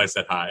 tell Bill I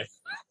said hi."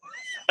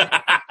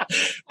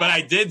 But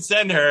I did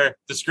send her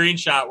the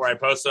screenshot where I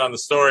posted on the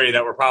story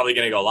that we're probably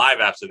going to go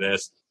live after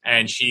this,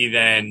 and she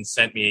then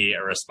sent me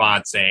a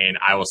response saying,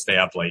 "I will stay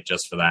up late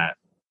just for that."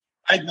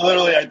 I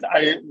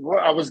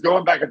was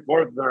going back and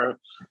forth with her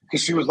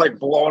because she was like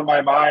blowing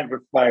my mind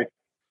with like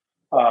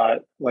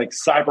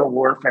cyber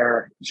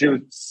warfare. She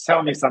was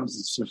telling me some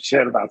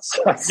shit about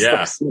stuff.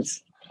 Yeah.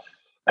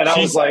 And I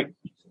was like,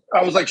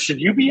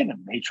 should you be in the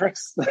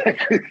Matrix?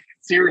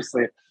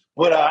 Seriously.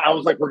 But I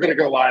was like, we're going to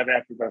go live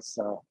after this.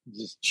 So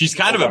she's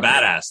kind of a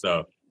badass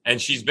though. And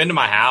she's been to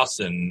my house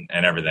and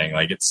everything.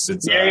 Like it's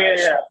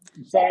yeah.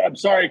 I'm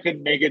sorry I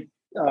couldn't make it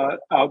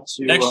out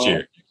to next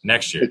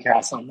year the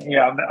castle.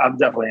 Yeah, I'm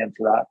definitely in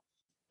for that.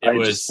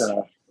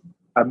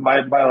 My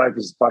life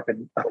is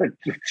fucking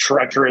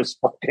treacherous.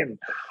 Fucking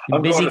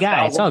I'm busy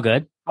guy. It's all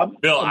good.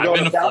 Bill, I've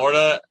been to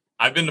Florida.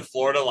 I've been to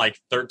Florida like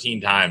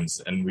 13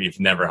 times and we've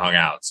never hung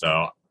out.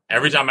 So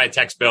every time I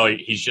text Bill,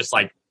 he's just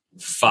like,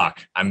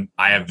 "Fuck, I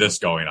have this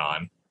going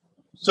on."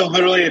 So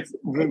literally, it's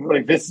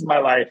like this is my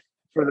life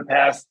for the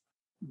past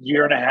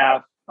year and a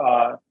half.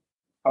 I'm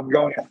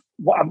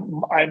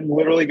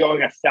literally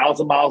going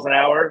 1,000 miles an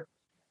hour,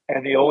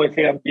 and the only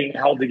thing I'm being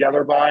held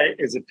together by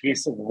is a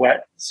piece of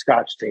wet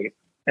Scotch tape.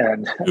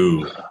 And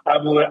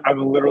I'm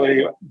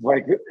literally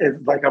like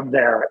I'm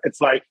there.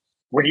 It's like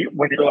when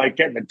you're like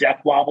getting the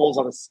death wobbles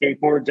on a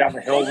skateboard down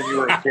the hill when you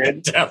were a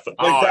kid.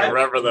 I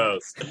remember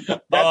those.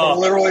 That's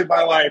literally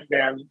my life,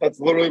 man. That's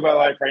literally my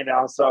life right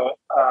now. So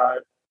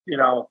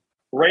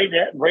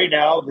right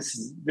now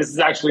this is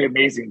actually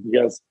amazing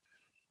because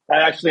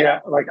I actually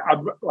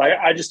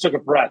I just took a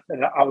breath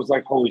and I was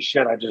like, holy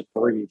shit, I just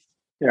breathed.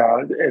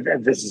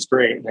 And this is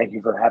great. Thank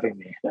you for having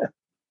me.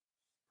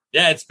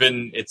 Yeah, it's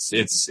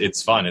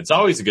fun. It's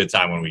always a good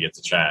time when we get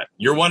to chat.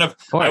 You're one of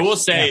I will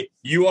say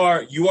you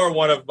are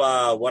one of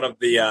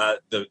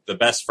the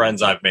best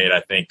friends I've made,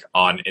 I think,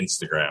 on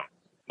Instagram.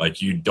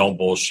 Like you don't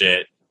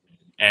bullshit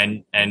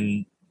and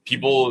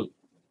people,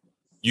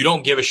 you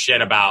don't give a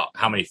shit about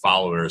how many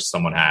followers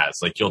someone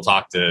has. Like you'll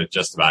talk to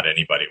just about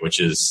anybody, which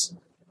is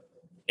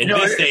in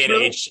this day and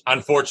age,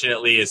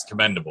 unfortunately, is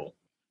commendable.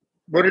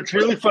 But it's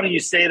really funny you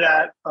say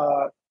that.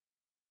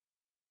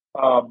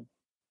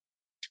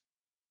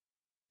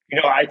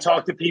 I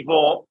talk to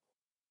people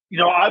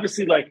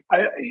obviously, like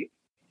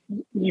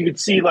you could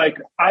see, like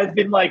I've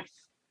been like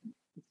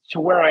to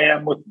where I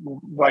am with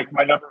like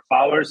my number of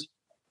followers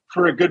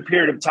for a good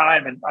period of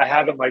time, and I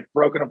haven't like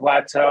broken a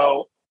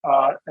plateau,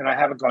 and I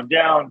haven't gone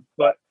down,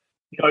 but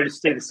I just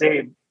stay the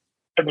same.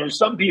 And there's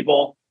some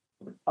people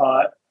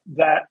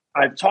that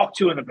I've talked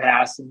to in the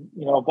past, and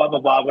blah blah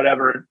blah,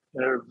 whatever.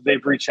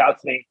 They've reached out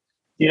to me,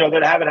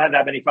 that haven't had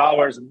that many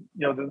followers, and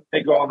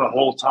they go on the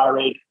whole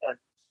tirade,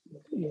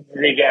 and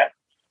they get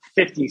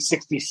 50,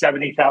 60,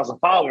 70,000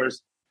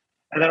 followers,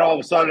 and then all of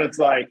a sudden it's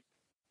like,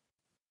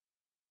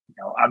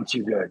 I'm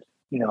too good.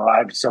 I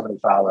have so many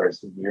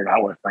followers, and you're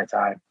not worth my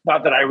time.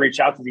 Not that I reach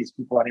out to these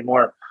people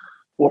anymore,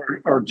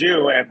 or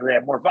do after they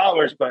have more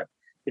followers, but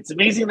it's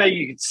amazing that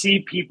you can see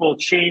people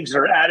change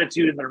their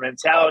attitude and their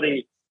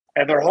mentality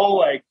and their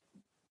whole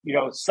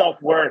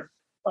self-worth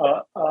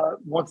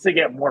once they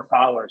get more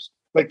followers.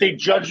 Like they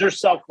judge their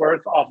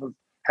self-worth off of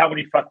how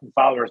many fucking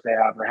followers they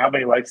have or how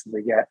many likes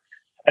they get.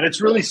 And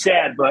it's really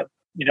sad, but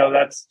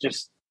that's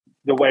just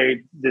the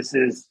way this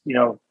is,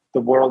 the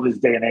world is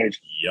day and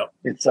age. Yep.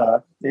 It's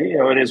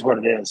it is what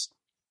it is.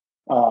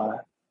 And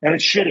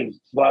it's shitty,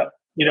 but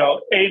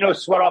ain't no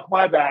sweat off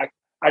my back.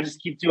 I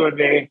just keep doing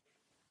me.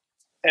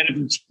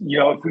 And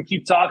if we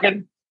keep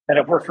talking and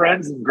if we're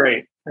friends, then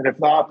great. And if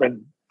not,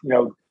 then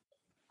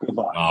good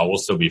luck. Oh, we'll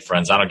still be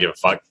friends. I don't give a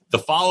fuck. The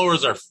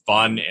followers are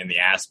fun in the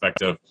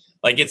aspect of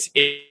like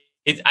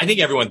I think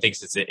everyone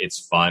thinks it's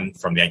fun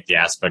from the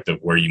aspect of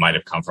where you might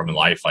have come from in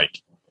life.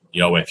 Like,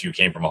 if you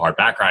came from a hard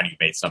background, you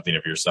made something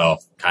of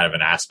yourself, kind of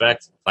an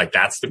aspect. Like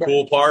that's the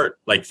cool part.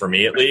 Like for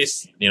me, at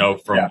least,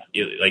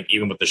 like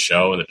even with the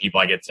show and the people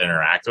I get to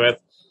interact with.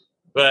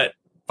 But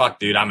fuck,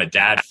 dude, I'm a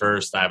dad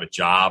first. I have a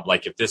job.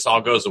 Like if this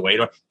all goes away,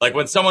 like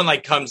when someone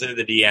like comes into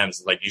the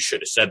DMs, like you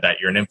should have said that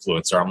you're an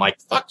influencer. I'm like,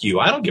 fuck you.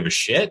 I don't give a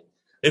shit.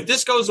 If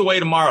this goes away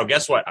tomorrow,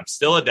 guess what? I'm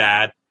still a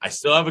dad. I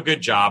still have a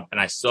good job,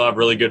 and I still have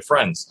really good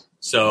friends.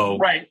 So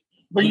right,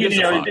 but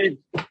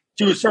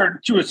to a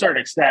certain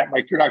extent,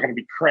 like you're not going to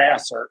be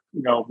crass or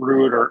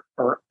rude or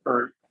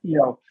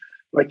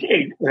like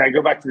when I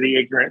go back to the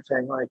ignorant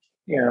thing, like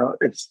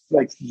it's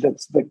like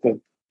that's like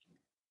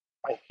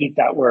I hate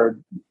that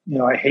word.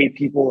 I hate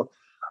people.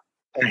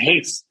 And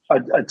hate's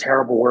a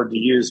terrible word to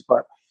use,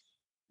 but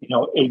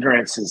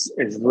ignorance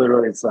is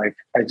literally. It's like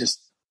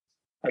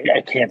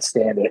I can't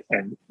stand it,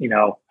 and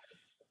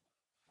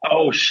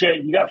oh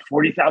shit, you got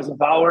 40,000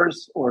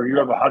 followers, or you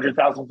have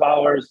 100,000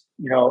 followers,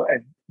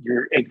 and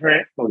you're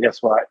ignorant. Well,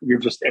 guess what? You're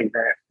just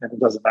ignorant, and it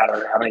doesn't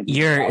matter how many.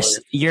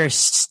 You're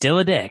still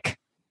a dick.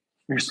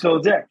 You're still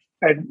a dick,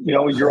 and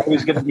you're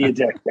always going to be a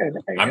dick.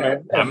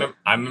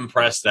 I'm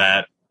impressed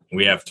that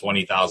we have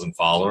 20,000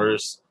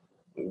 followers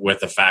with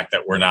the fact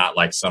that we're not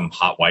like some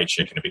hot white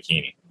chick in a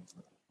bikini.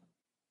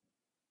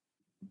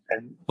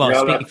 And,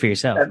 speak for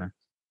yourself. And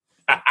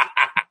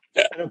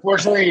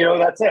unfortunately,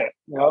 that's it.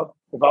 If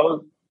I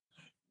was,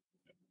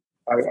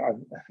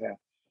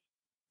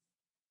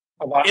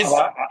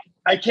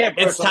 I can't.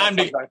 It's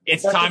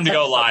time to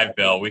go live,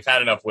 Bill. We've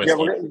had enough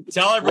whiskey.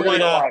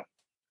 Yeah,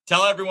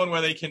 tell everyone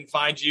where they can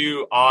find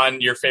you on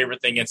your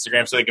favorite thing,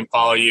 Instagram, so they can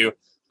follow you.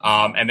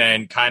 And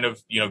then kind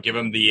of, give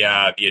them the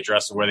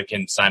address of where they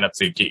can sign up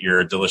to get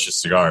your delicious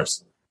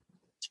cigars.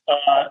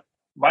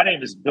 My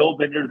name is Bill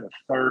Binder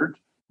III,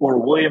 or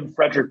William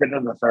Frederick Binder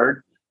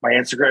III. My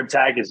Instagram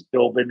tag is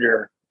Bill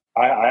Binder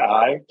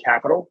III,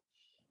 capital.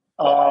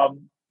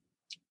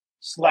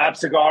 Slab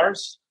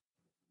Cigars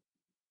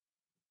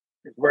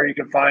is where you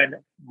can find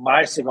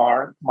my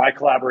cigar, my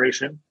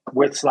collaboration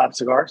with Slab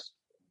Cigars.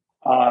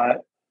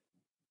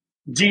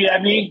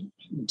 DM me.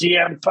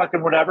 DM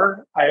fucking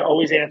whatever. I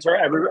always answer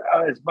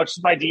as much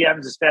as my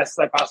DMs as fast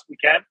as I possibly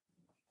can.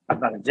 I'm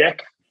not a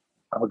dick.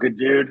 I'm a good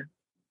dude.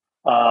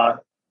 And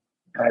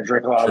I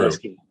drink a lot of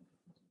whiskey.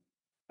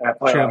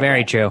 True,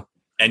 very true.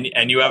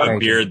 And you have a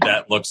beard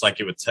that looks like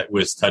it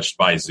was touched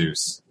by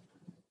Zeus.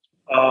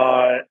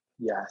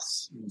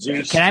 Yes.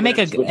 Zeus. Can I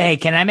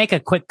make a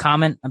quick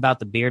comment about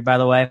the beard, by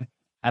the way?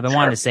 I've been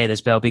wanting to say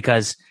this, Bill,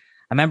 because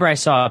I remember I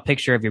saw a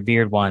picture of your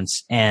beard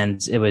once and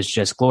it was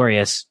just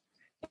glorious.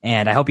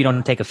 And I hope you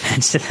don't take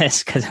offense to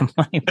this because I'm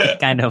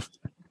kind of.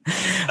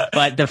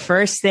 But the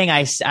first thing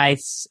I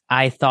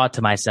thought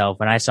to myself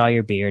when I saw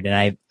your beard,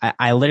 and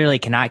I literally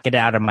cannot get it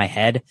out of my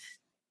head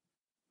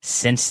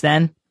since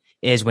then,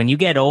 is when you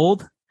get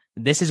old,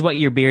 this is what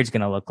your beard's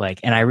going to look like.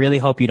 And I really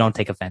hope you don't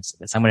take offense to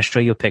this. I'm going to show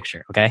you a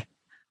picture, okay?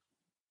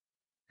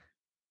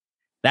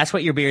 That's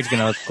what your beard's going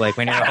to look like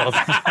when you're old.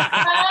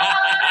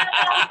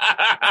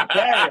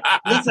 Hey,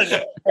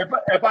 listen,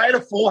 if I had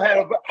a full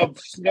head of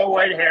Snow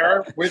White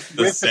hair with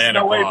the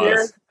Snow White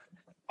beard,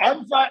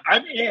 I'm fine.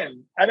 I'm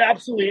in. I'm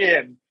absolutely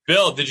in.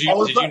 Bill, did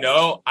you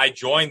know I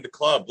joined the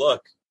club?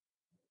 Look,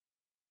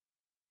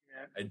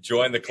 I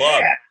joined the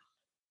club. Yeah.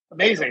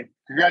 Amazing!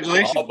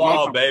 Congratulations, all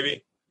ball,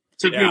 baby.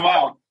 Took me a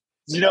while.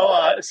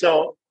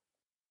 So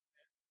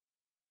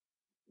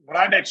when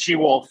I met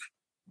She-Wolf,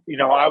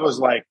 I was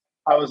like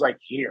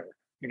here,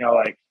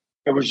 like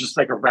it was just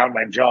like around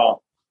my jaw.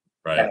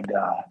 Right. And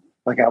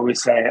like I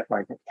always say it,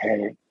 like,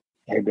 hey,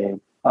 babe,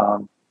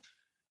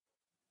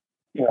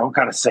 I'm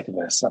kind of sick of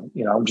this. I'm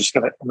going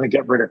to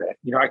get rid of it.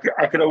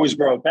 I could always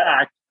grow it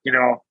back,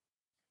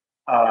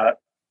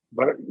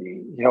 but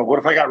what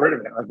if I got rid of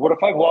it? Like, what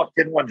if I walked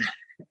in one day?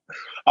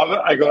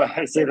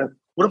 I say that.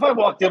 What if I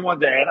walked in one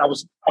day and I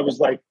was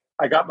like,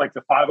 I got like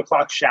the 5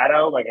 o'clock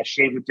shadow, like I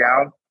shaved it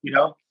down,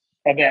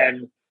 and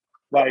then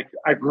like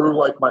I grew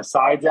like my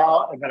sides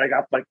out, and then I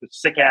got like the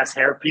sick ass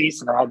hair piece,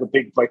 and I had the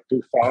big like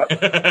bouffant.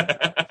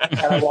 And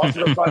I walked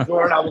to the front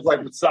door, and I was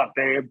like, "What's up,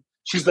 babe?"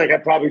 She's like,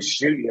 "I'd probably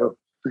shoot you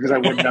because I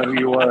wouldn't know who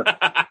you were."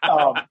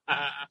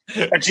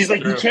 And she's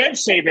like, "You can't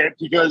shave it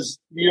because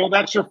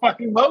that's your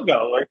fucking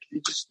logo. Like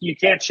you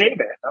can't shave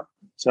it."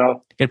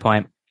 So good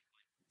point.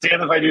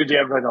 Damn if I do,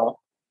 damn if I don't.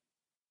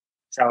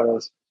 That's how it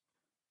is.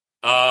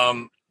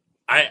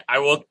 I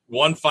will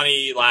one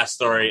funny last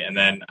story, and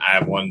then I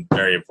have one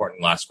very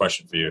important last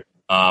question for you.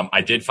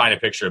 I did find a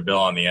picture of Bill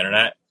on the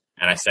internet,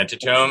 and I sent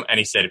it to him, and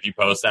he said, "If you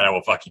post that, I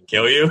will fucking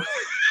kill you."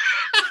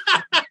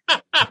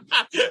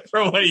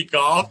 From what he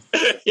called,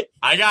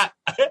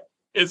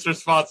 his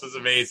response was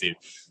amazing.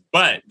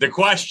 But the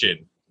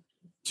question: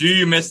 do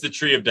you miss the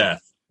Tree of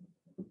Death?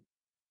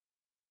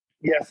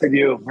 Yes, I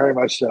do. Very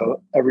much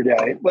so. Every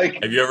day.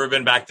 Like, have you ever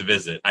been back to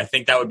visit? I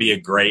think that would be a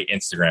great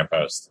Instagram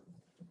post.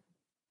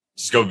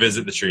 Just go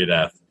visit the Tree of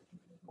Death.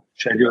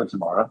 Should I do it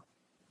tomorrow?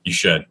 You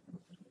should.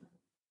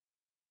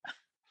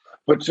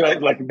 But should I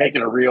like make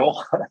it a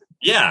reel?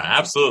 Yeah,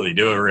 absolutely.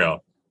 Do it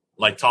real.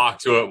 Like talk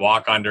to it,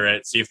 walk under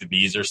it, see if the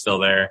bees are still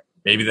there.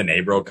 Maybe the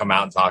neighbor will come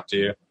out and talk to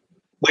you.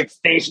 Like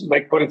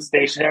put it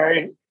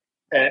stationary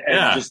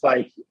and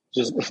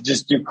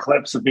just do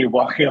clips of me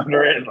walking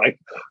under it and like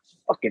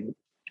fucking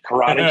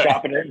karate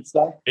chopping it and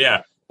stuff.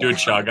 Yeah. Do a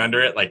chug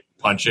under it, like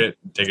punch it,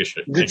 take a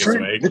swig.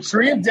 The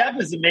Tree of Death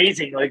is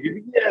amazing. Like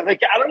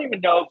I don't even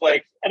know if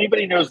like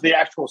anybody knows the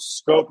actual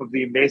scope of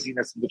the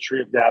amazingness of the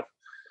Tree of Death.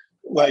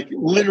 Like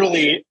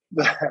literally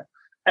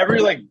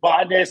every like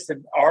botanist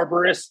and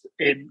arborist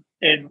in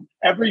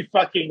every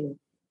fucking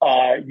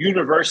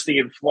university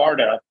in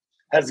Florida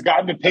has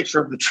gotten a picture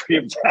of the Tree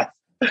of Death.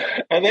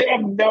 And they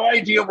have no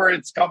idea where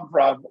it's come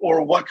from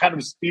or what kind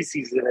of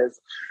species it is.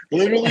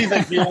 Literally,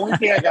 like the only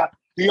thing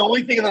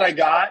that I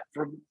got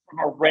from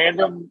a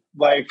random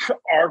like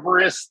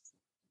arborist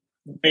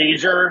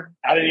major,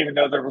 I didn't even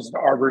know there was an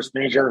arborist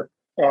major,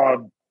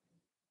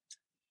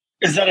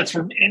 is that it's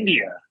from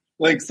India.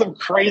 Like some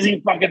crazy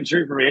fucking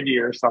tree from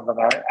India or something.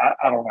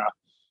 I don't know.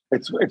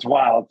 It's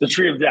wild. The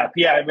Tree of Death.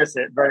 Yeah, I miss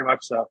it very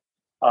much so.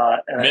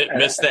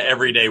 Miss the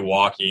everyday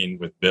walking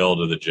with Bill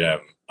to the gym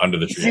under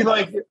the tree.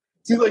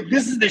 See,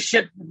 this is the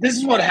shit. This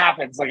is what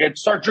happens. Like I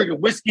start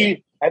drinking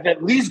whiskey, and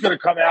then Lee's gonna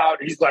come out.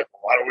 And he's like,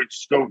 "Why don't we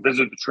just go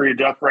visit the Tree of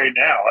Death right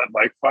now at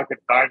like fucking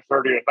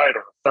 9:30 at night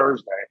on a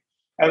Thursday?"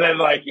 And then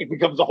like it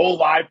becomes a whole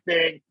live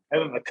thing, and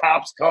then the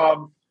cops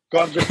come,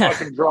 guns are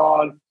fucking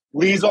drawn.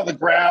 Lee's on the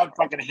ground,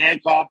 fucking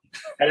handcuffed,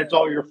 and it's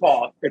all your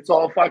fault. It's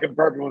all fucking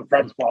Bourbon with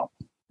Friends' fault.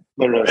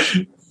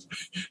 Literally.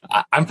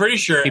 I'm pretty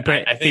sure.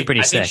 I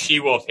think She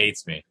Wolf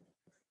hates me.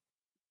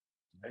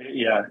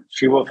 Yeah,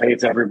 She Wolf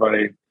hates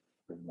everybody.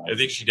 I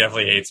think she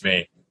definitely hates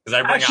me because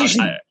I bring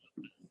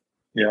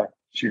yeah,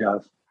 she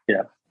does.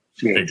 Yeah,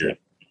 she hates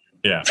it.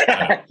 Yeah,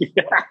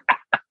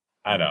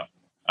 I know.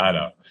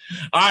 All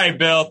right,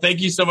 Bill. Thank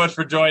you so much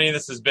for joining.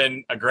 This has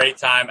been a great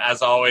time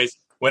as always.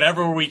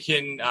 Whenever we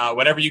can,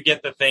 whenever you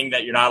get the thing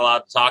that you're not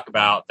allowed to talk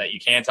about that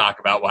you can talk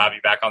about, we'll have you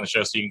back on the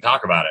show so you can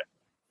talk about it.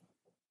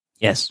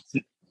 Yes.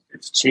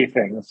 It's cheap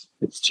things.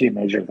 It's cheap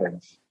major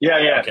things.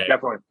 Yeah, okay.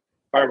 Definitely.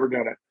 All right, we're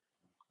doing it.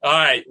 All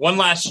right, one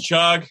last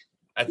chug,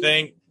 I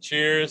think.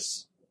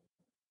 Cheers.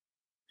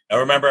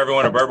 And remember,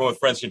 everyone, a bourbon with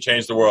friends can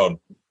change the world.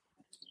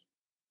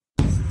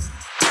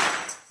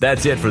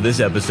 That's it for this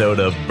episode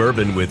of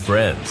Bourbon with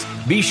Friends.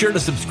 Be sure to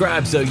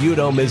subscribe so you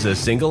don't miss a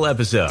single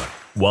episode.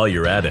 While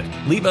you're at it,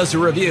 leave us a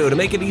review to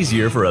make it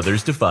easier for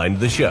others to find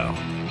the show.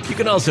 You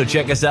can also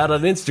check us out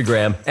on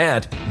Instagram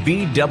at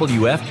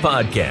BWF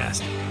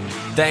Podcast.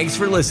 Thanks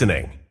for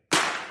listening.